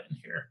about in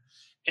here.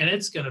 And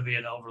it's going to be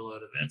an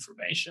overload of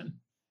information.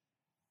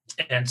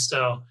 And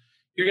so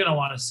you're going to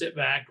want to sit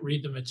back,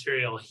 read the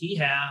material he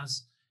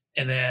has,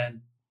 and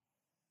then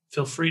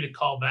feel free to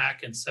call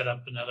back and set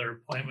up another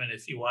appointment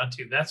if you want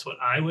to. That's what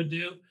I would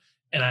do.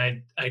 And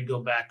I'd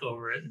go back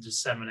over it and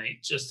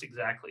disseminate just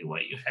exactly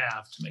what you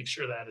have to make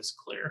sure that is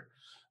clear.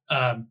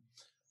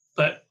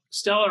 But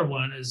stellar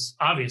one is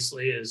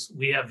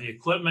we have the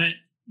equipment,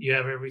 you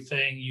have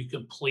everything, you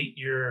complete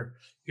your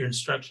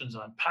instructions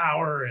on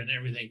power and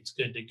everything's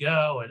good to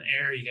go, and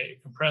air, you got your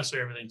compressor,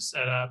 everything's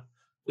set up.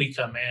 We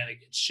come in,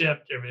 it gets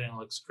shipped, everything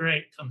looks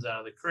great, comes out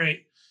of the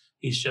crate.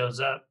 He shows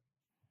up,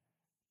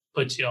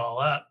 puts you all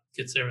up,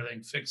 gets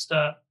everything fixed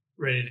up,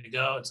 ready to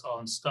go. It's all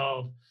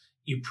installed.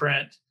 You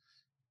print,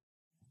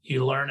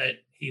 you learn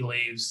it, he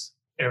leaves,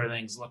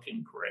 everything's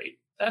looking great.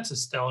 That's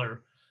the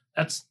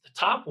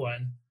top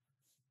one.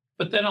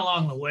 But then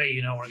along the way,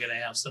 we're going to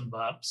have some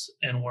bumps,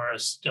 and where a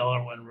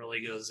stellar one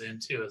really goes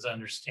into is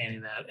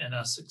understanding that and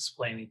us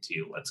explaining to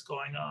you what's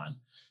going on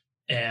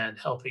and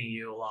helping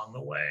you along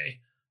the way,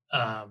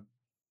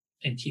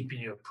 and keeping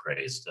you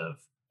appraised of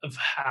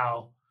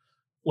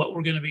what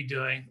we're going to be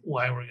doing,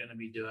 why we're going to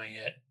be doing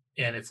it.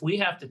 And if we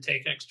have to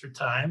take extra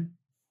time,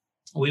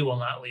 we will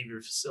not leave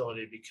your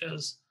facility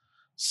because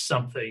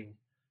something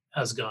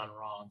has gone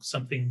wrong.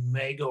 Something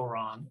may go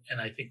wrong, and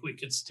I think we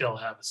could still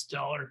have a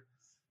stellar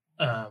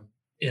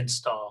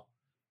install.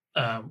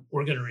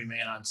 We're going to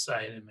remain on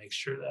site and make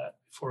sure that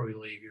before we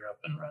leave, you're up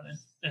and running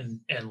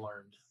and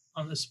learned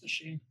on this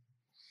machine.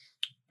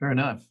 Fair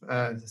enough.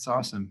 That's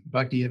awesome.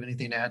 Buck, do you have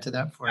anything to add to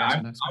that before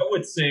I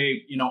would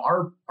say,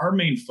 our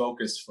main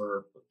focus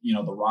for,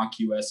 the Rock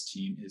US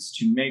team is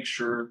to make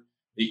sure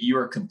that you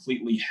are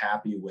completely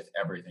happy with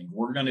everything.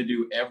 We're going to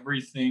do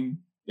everything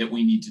that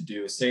we need to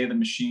do. Say the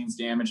machine's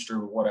damaged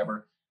or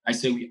whatever, I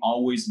say we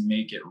always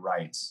make it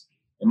right.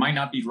 It might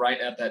not be right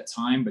at that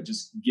time, but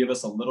just give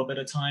us a little bit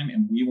of time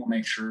and we will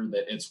make sure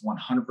that it's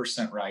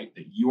 100% right,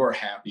 that you are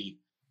happy,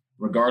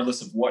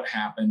 regardless of what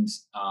happened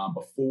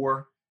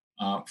before.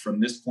 From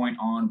this point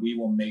on, we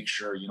will make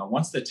sure,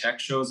 once the tech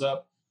shows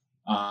up,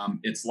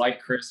 it's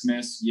like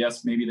Christmas.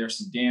 Yes, maybe there's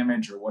some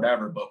damage or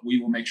whatever, but we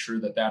will make sure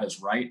that that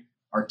is right.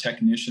 Our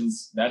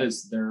technicians, that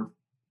is their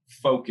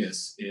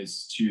focus,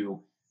 is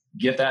to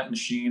get that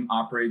machine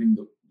operating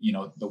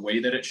the way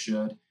that it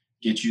should,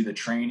 get you the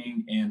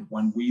training. And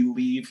when we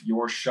leave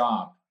your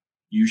shop,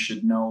 you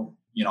should know,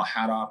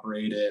 how to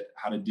operate it,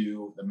 how to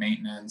do the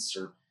maintenance,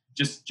 or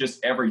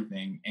just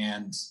everything,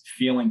 and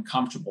feeling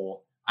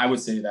comfortable. I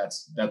would say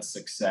that's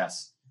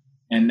success.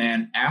 And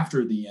then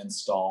after the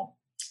install,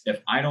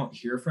 if I don't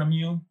hear from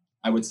you,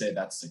 I would say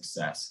that's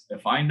success.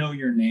 If I know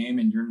your name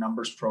and your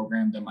number's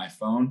programmed in my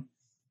phone,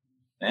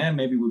 then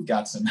maybe we've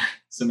got some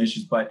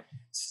issues. But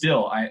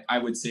still, I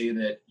would say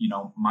that,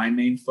 my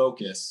main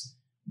focus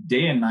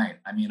day and night.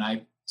 I mean,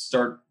 I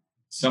start,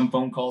 some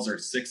phone calls are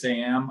at 6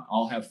 a.m.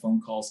 I'll have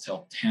phone calls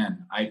till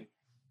 10. I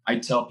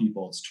tell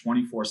people it's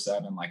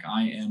 24/7, like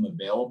I am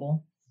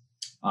available.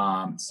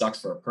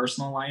 Sucks for a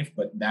personal life,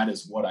 but that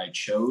is what I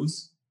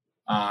chose.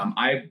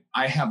 I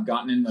have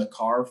gotten in the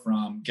car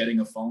from getting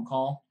a phone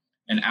call.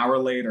 An hour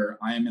later,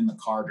 I am in the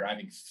car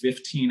driving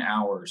 15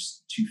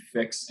 hours to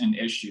fix an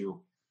issue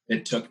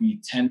that took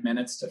me 10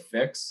 minutes to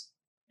fix,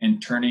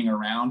 and turning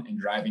around and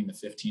driving the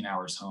 15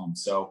 hours home.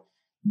 So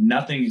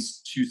nothing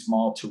is too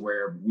small to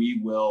where we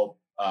will,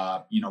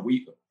 our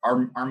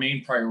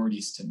main priority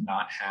is to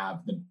not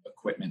have the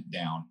equipment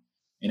down.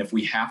 And if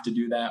we have to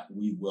do that,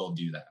 we will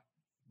do that.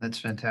 That's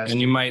fantastic.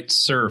 And you might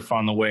surf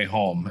on the way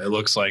home. It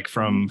looks like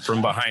from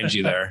behind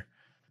you there.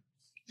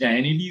 Yeah.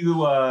 Any of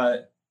you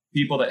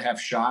people that have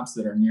shops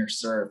that are near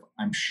surf,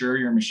 I'm sure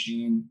your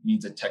machine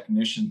needs a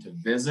technician to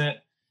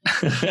visit.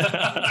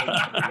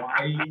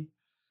 Hawaii.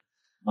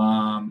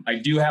 I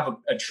do have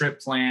a trip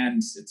planned.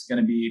 It's going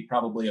to be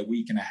probably a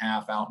week and a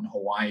half out in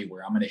Hawaii,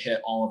 where I'm going to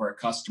hit all of our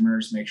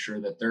customers, make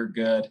sure that they're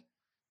good.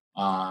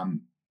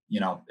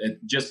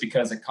 Just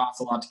because it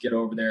costs a lot to get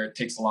over there, it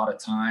takes a lot of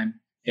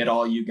time. Hit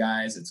all you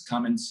guys. It's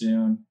coming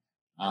soon.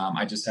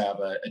 I just have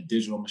a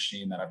digital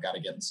machine that I've got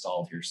to get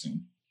installed here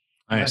soon.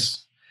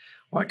 Nice.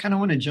 Well, I kind of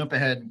want to jump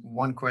ahead,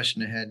 one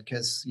question ahead,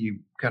 because you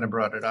kind of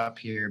brought it up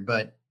here,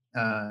 but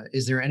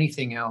is there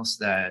anything else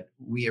that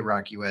we at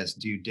Rock US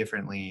do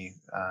differently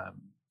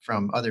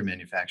from other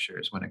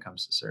manufacturers when it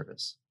comes to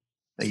service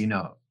that you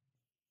know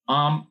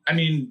of? I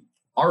mean,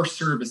 our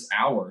service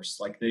hours,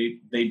 like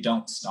they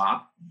don't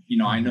stop.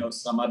 I know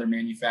some other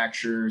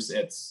manufacturers,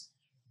 it's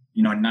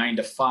 9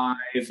 to 5.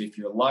 If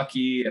you're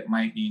lucky, it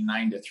might be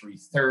 9 to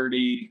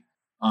 3:30.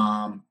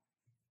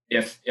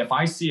 If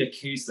I see a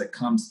case that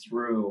comes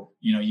through,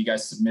 you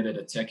guys submitted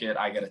a ticket,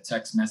 I get a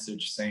text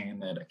message saying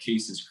that a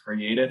case is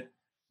created,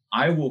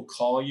 I will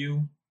call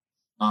you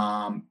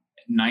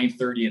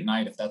 9:30 at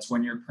night, if that's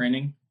when you're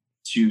printing,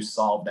 to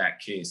solve that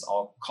case.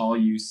 I'll call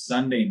you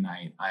Sunday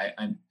night.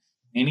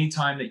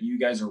 Anytime that you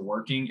guys are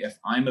working, if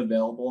I'm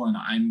available and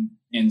I'm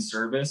in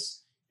service.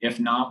 If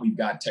not, we've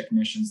got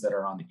technicians that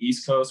are on the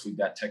East Coast. We've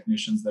got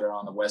technicians that are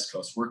on the West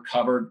Coast. We're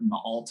covered in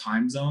all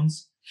time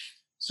zones.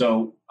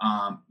 So,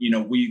 I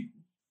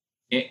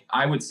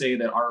would say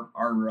that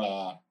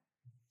our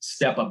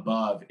step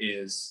above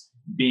is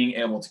being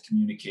able to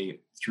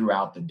communicate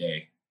throughout the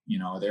day.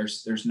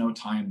 There's no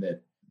time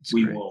that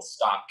we will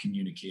stop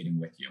communicating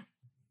with you.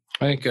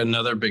 I think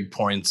another big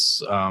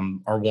point's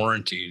our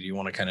warranty. Do you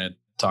want to kind of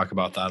talk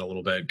about that a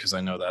little bit? Because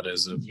I know that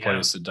is a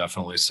place that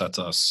definitely sets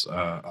us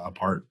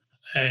apart.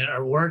 And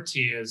our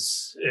warranty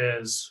is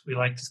we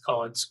like to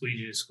call it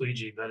squeegee to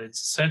squeegee, but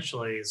it's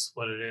essentially is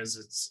what it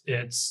is.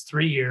 It's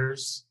 3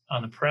 years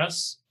on the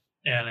press,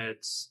 and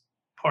it's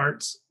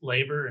parts,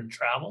 labor, and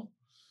travel,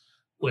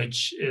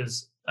 which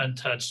is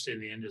untouched in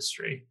the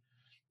industry.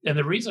 And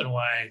the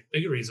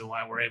big reason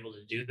why we're able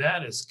to do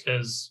that is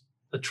because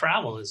the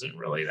travel isn't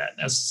really that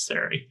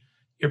necessary.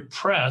 Your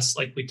press,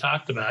 like we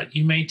talked about,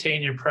 you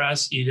maintain your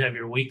press, you have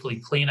your weekly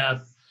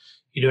cleanup,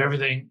 you do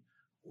everything.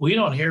 We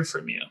don't hear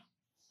from you.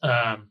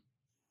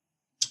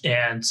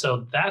 And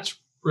so that's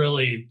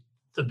really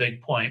the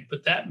big point.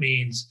 But that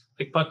means,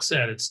 like Buck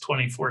said, it's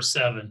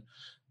 24/7.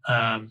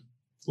 A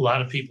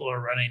lot of people are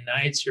running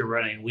nights, you're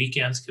running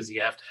weekends because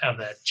you have to have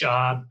that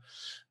job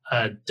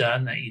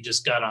done that you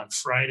just got on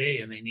Friday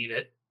and they need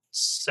it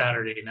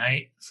Saturday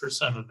night for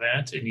some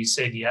event. And you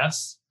said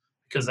yes,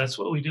 because that's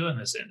what we do in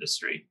this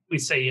industry. We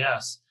say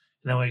yes.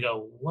 And then we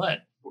go, what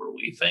were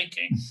we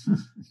thinking?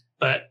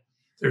 But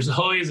there's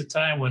always a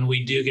time when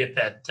we do get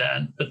that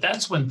done. But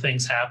that's when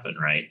things happen,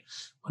 right?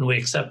 When we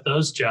accept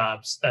those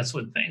jobs, that's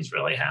when things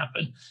really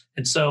happen.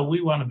 And so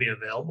we want to be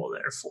available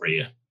there for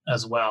you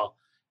as well.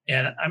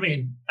 And I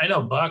mean, I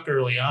know Buck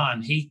early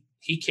on, he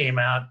came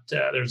out,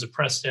 there was a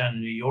press down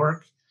in New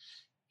York.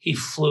 He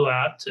flew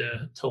out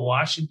to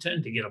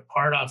Washington to get a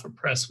part off a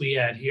press we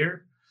had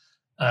here.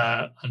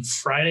 On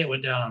Friday, it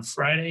went down on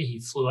Friday. He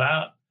flew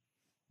out,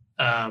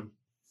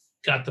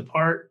 got the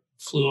part,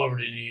 flew over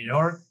to New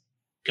York,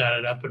 got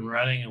it up and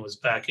running, and was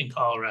back in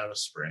Colorado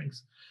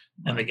Springs.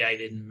 And the guy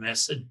didn't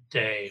miss a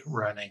day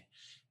running.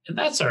 And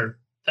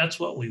that's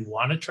what we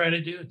want to try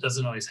to do. It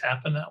doesn't always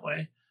happen that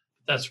way.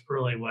 But that's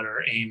really what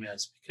our aim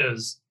is,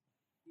 because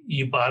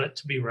you bought it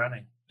to be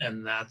running.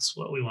 And that's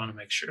what we want to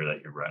make sure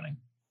that you're running.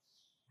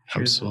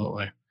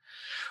 Absolutely.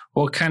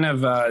 We'll kind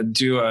of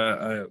do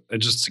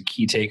just a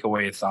key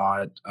takeaway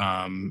thought,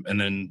 and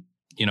then,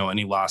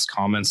 any last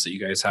comments that you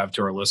guys have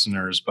to our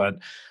listeners. But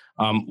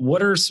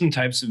what are some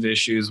types of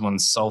issues when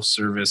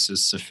self-service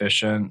is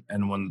sufficient,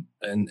 and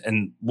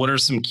what are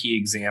some key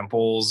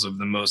examples of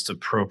the most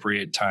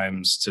appropriate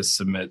times to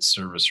submit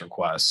service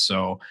requests?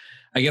 So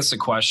I guess the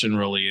question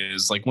really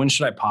is, like, when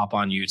should I pop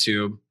on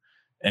YouTube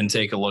and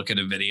take a look at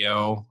a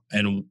video,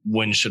 and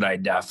when should I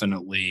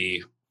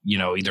definitely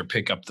either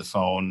pick up the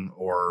phone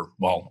or,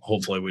 well,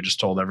 hopefully we just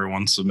told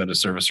everyone submit a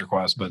service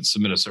request, but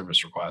submit a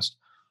service request?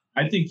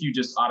 I think you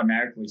just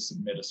automatically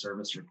submit a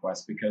service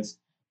request, because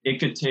it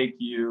could take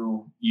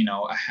you,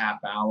 a half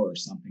hour or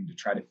something to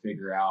try to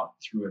figure out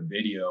through a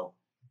video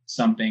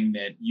something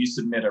that you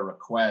submit a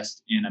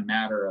request in a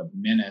matter of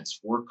minutes.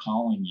 We're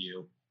calling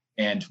you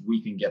and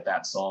we can get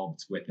that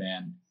solved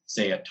within,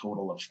 say, a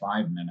total of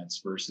 5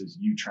 minutes, versus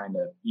you trying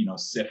to,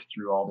 sift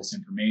through all this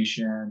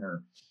information.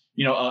 Or,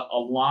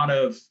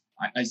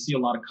 I see a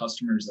lot of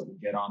customers that will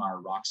get on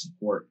our Rock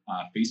Support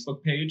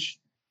Facebook page.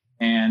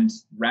 And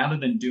rather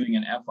than doing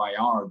an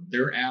FIR,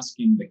 they're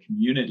asking the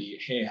community,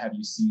 hey, have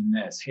you seen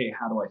this? Hey,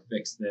 how do I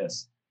fix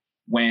this?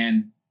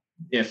 When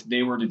if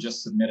they were to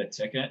just submit a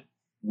ticket,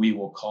 we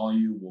will call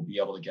you, we'll be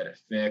able to get it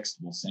fixed.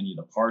 We'll send you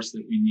the parts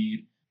that we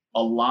need.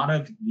 A lot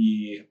of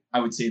the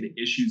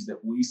issues that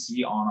we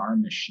see on our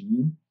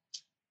machine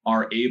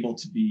are able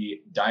to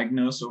be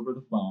diagnosed over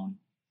the phone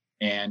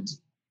and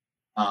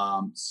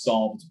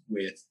solved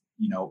with,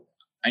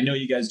 I know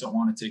you guys don't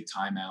want to take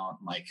time out,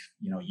 like,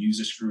 use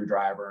a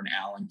screwdriver and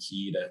Allen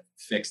key to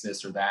fix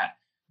this or that,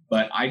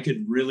 but I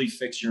could really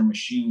fix your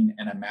machine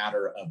in a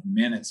matter of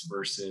minutes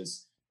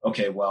versus,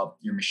 okay, well,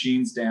 your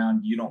machine's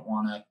down, you don't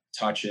want to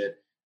touch it.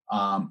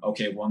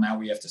 Okay, well, now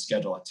we have to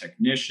schedule a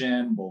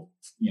technician. We'll,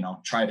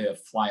 try to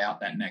fly out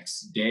that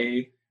next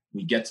day.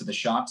 We get to the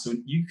shop. So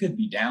you could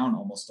be down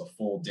almost a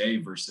full day,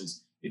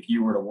 versus if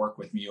you were to work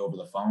with me over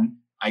the phone,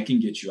 I can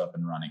get you up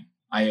and running.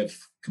 I have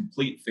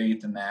complete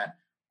faith in that.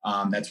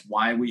 That's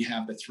why we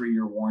have the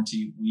 3-year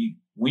warranty.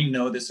 We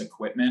know this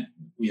equipment.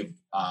 We have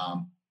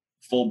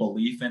full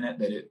belief in it,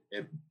 that it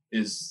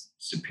is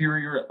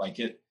superior.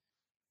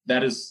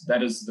 That is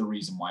the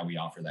reason why we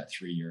offer that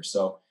 3 years.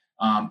 So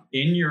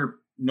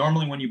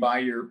normally when you buy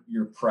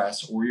your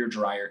press or your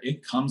dryer,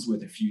 it comes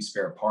with a few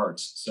spare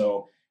parts.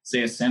 So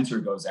say a sensor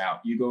goes out,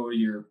 you go to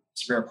your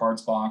spare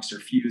parts box, or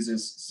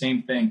fuses,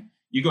 same thing.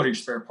 You go to your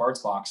spare parts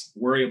box,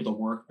 we're able to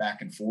work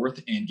back and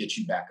forth and get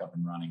you back up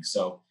and running.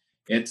 So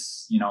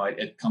it's,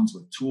 it comes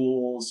with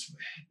tools.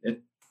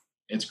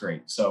 It's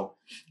great. So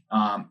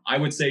I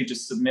would say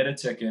just submit a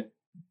ticket.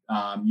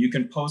 You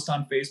can post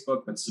on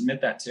Facebook, but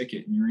submit that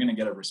ticket and you're going to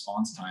get a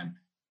response time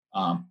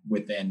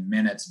within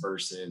minutes,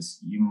 versus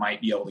you might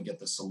be able to get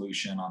the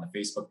solution on the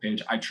Facebook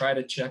page. I try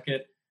to check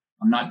it.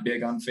 I'm not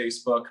big on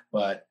Facebook,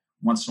 but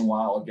once in a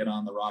while I'll get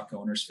on the Rock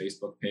Owners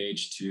Facebook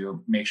page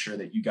to make sure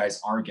that you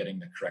guys are getting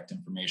the correct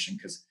information,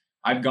 because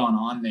I've gone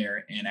on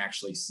there and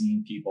actually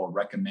seen people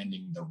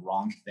recommending the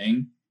wrong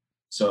thing.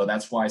 So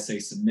that's why I say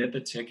submit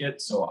the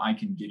ticket so I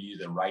can give you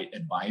the right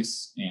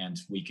advice and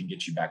we can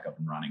get you back up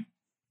and running.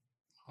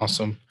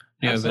 Awesome.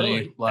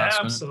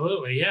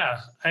 Absolutely.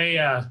 Yeah.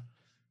 I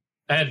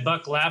had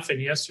Buck laughing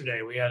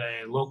yesterday. We had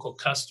a local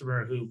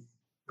customer who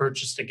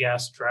purchased a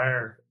gas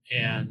dryer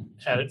and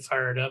had it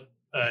fired up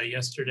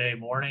yesterday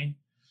morning.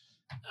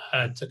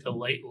 Took a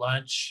late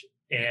lunch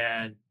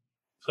and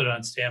put it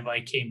on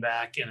standby, came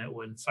back, and it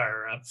wouldn't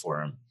fire up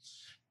for him.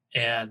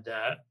 And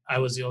I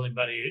was the only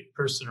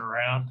person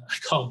around. I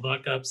called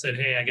Buck up, said,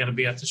 "Hey, I got to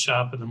be at the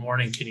shop in the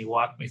morning. Can you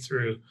walk me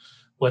through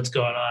what's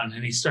going on?"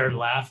 And he started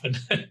laughing.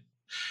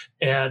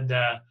 And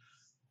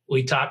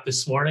we talked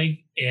this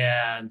morning,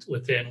 and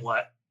within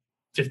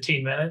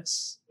 15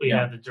 minutes, we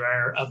had the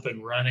dryer up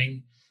and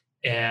running,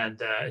 and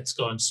it's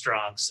going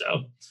strong.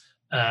 So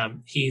our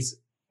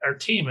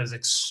team is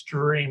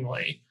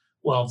extremely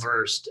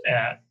well-versed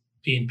at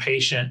being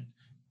patient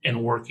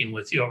and working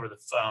with you over the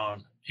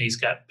phone. He's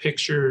got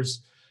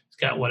pictures, he's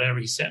got whatever.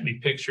 He sent me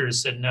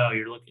pictures, said, "No,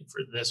 you're looking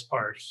for this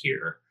part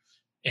here."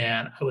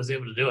 And I was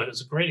able to do it. It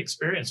was a great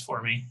experience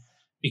for me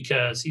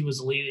because he was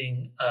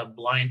leading a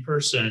blind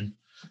person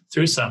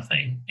through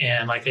something.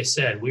 And like I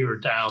said, we were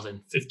dialed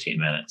in 15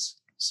 minutes.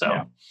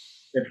 So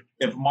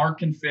if Mark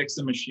can fix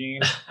a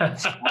machine, I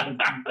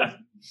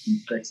can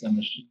fix a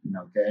machine,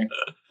 okay?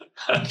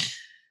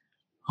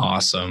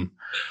 Awesome.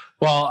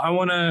 Well, I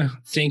want to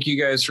thank you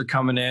guys for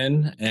coming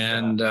in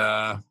and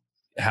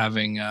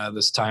having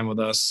this time with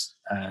us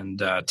and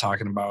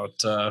talking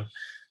about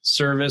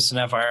service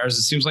and FIRs.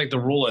 It seems like the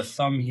rule of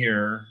thumb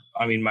here,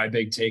 I mean, my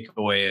big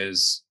takeaway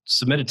is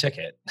submit a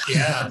ticket.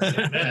 Yeah.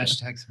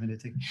 Hashtag submit a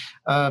ticket.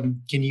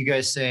 Can you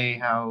guys say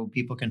how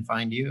people can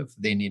find you if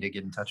they need to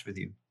get in touch with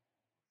you?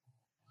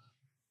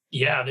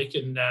 Yeah, they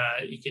can.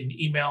 You can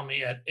email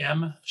me at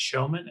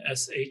mshoman,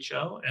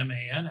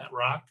 SHOMAN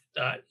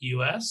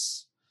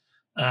 @rock.us,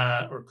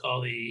 or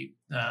call the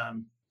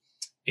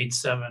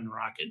 87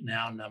 Rocket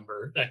Now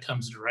number that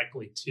comes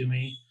directly to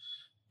me,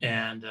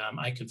 and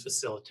I can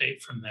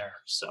facilitate from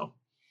there. So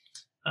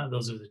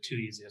those are the two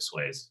easiest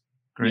ways.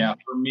 Great. Yeah,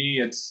 for me,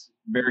 it's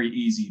very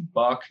easy.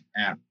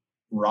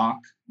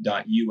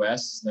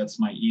 buck@rock.us. That's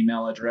my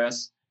email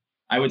address.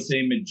 I would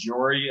say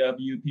majority of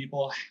you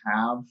people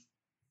have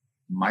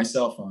my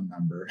cell phone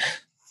number.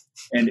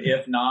 And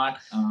if not,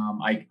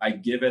 I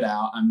give it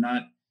out.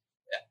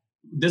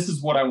 This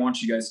is what I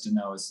want you guys to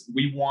know is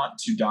we want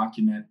to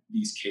document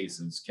these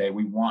cases. Okay.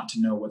 We want to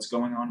know what's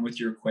going on with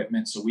your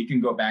equipment so we can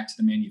go back to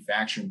the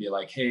manufacturer and be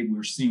like, "Hey,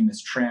 we're seeing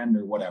this trend,"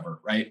 or whatever.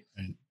 Right.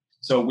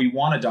 So we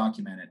want to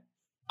document it.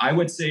 I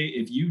would say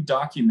if you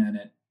document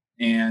it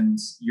and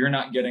you're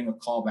not getting a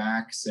call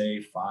back,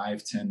 say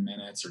 5-10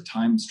 minutes or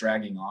time's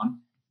dragging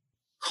on,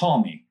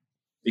 call me.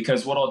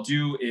 Because what I'll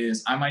do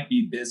is I might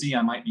be busy.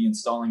 I might be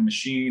installing a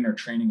machine or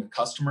training a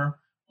customer.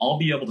 I'll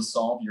be able to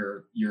solve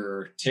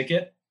your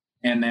ticket.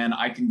 And then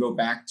I can go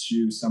back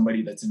to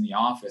somebody that's in the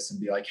office and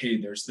be like, "Hey,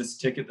 there's this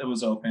ticket that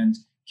was opened.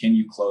 Can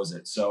you close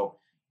it?" So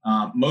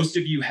most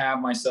of you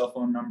have my cell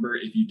phone number.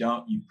 If you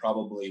don't, you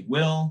probably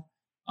will.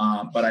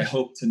 But I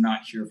hope to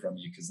not hear from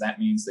you because that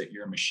means that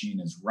your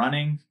machine is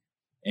running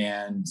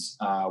and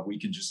we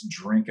can just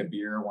drink a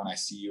beer when I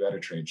see you at a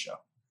trade show.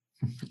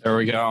 There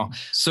we go.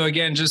 So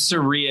again, just to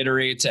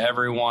reiterate to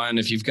everyone,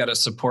 if you've got a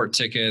support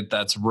ticket,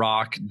 that's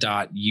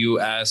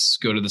rock.us.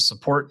 Go to the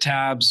support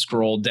tab,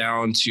 scroll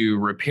down to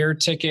repair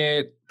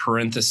ticket,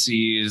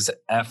 parentheses,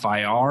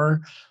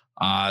 FIR.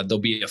 There'll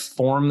be a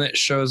form that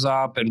shows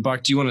up. And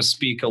Buck, do you want to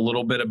speak a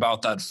little bit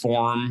about that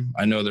form?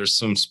 I know there's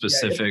some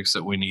specifics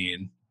that we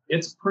need.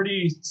 It's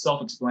pretty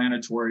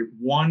self-explanatory.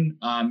 One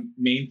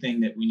main thing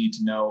that we need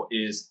to know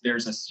is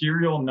there's a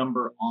serial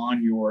number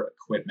on your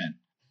equipment.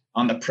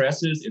 On the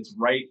presses, it's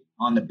right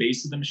on the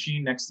base of the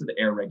machine next to the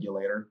air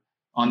regulator.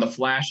 On the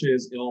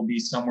flashes, it'll be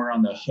somewhere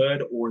on the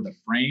hood or the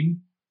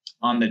frame.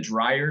 On the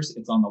dryers,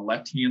 it's on the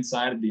left-hand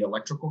side of the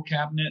electrical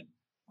cabinet.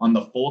 On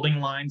the folding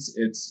lines,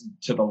 it's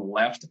to the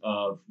left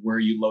of where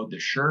you load the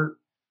shirt.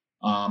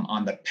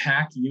 On the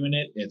pack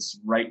unit, it's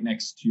right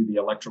next to the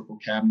electrical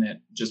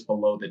cabinet, just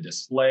below the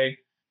display.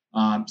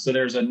 So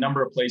there's a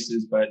number of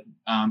places, but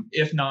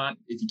if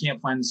you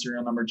can't find the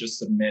serial number, just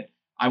submit.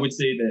 I would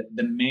say that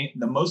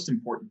the most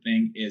important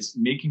thing is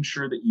making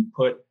sure that you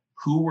put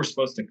who we're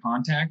supposed to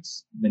contact,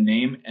 the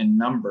name and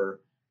number,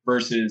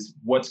 versus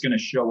what's going to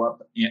show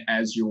up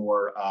as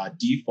your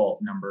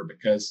default number,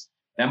 because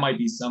that might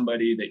be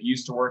somebody that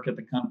used to work at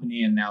the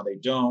company and now they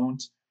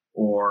don't,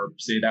 or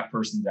say that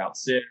person's out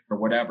sick or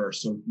whatever.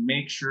 So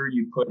make sure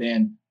you put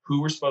in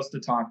who we're supposed to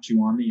talk to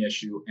on the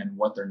issue and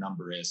what their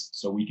number is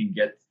so we can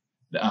get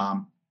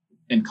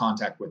in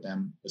contact with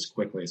them as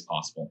quickly as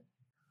possible.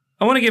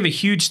 I want to give a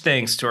huge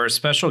thanks to our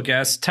special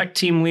guests, Tech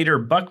Team Leader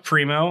Buck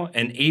Primo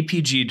and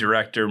APG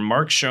Director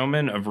Mark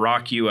Schoman of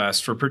Rock US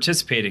for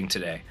participating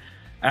today.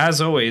 As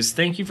always,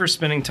 thank you for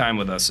spending time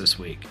with us this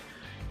week.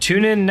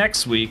 Tune in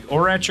next week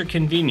or at your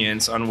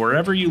convenience on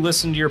wherever you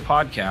listen to your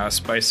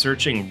podcast by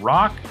searching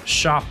Rock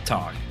Shop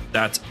Talk.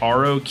 That's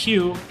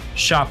ROQ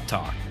Shop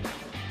Talk.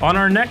 On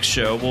our next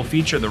show, we'll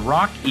feature the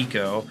Rock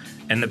Eco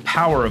and the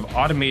power of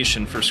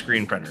automation for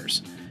screen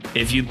printers.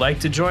 If you'd like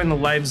to join the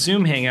live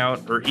Zoom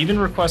hangout or even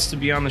request to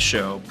be on the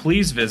show,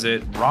 please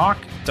visit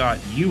rock.us/Rock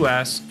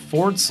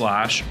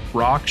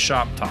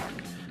Shop Talk.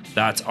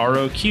 That's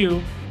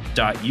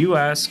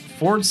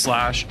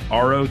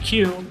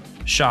ROQ.us/ROQ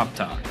Shop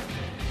Talk.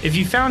 If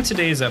you found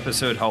today's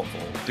episode helpful,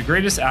 the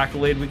greatest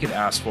accolade we could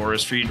ask for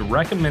is for you to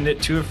recommend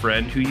it to a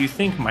friend who you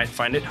think might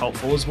find it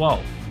helpful as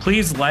well.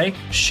 Please like,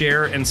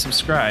 share, and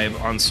subscribe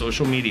on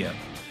social media.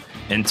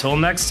 Until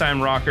next time,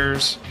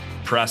 rockers,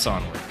 press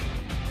onward.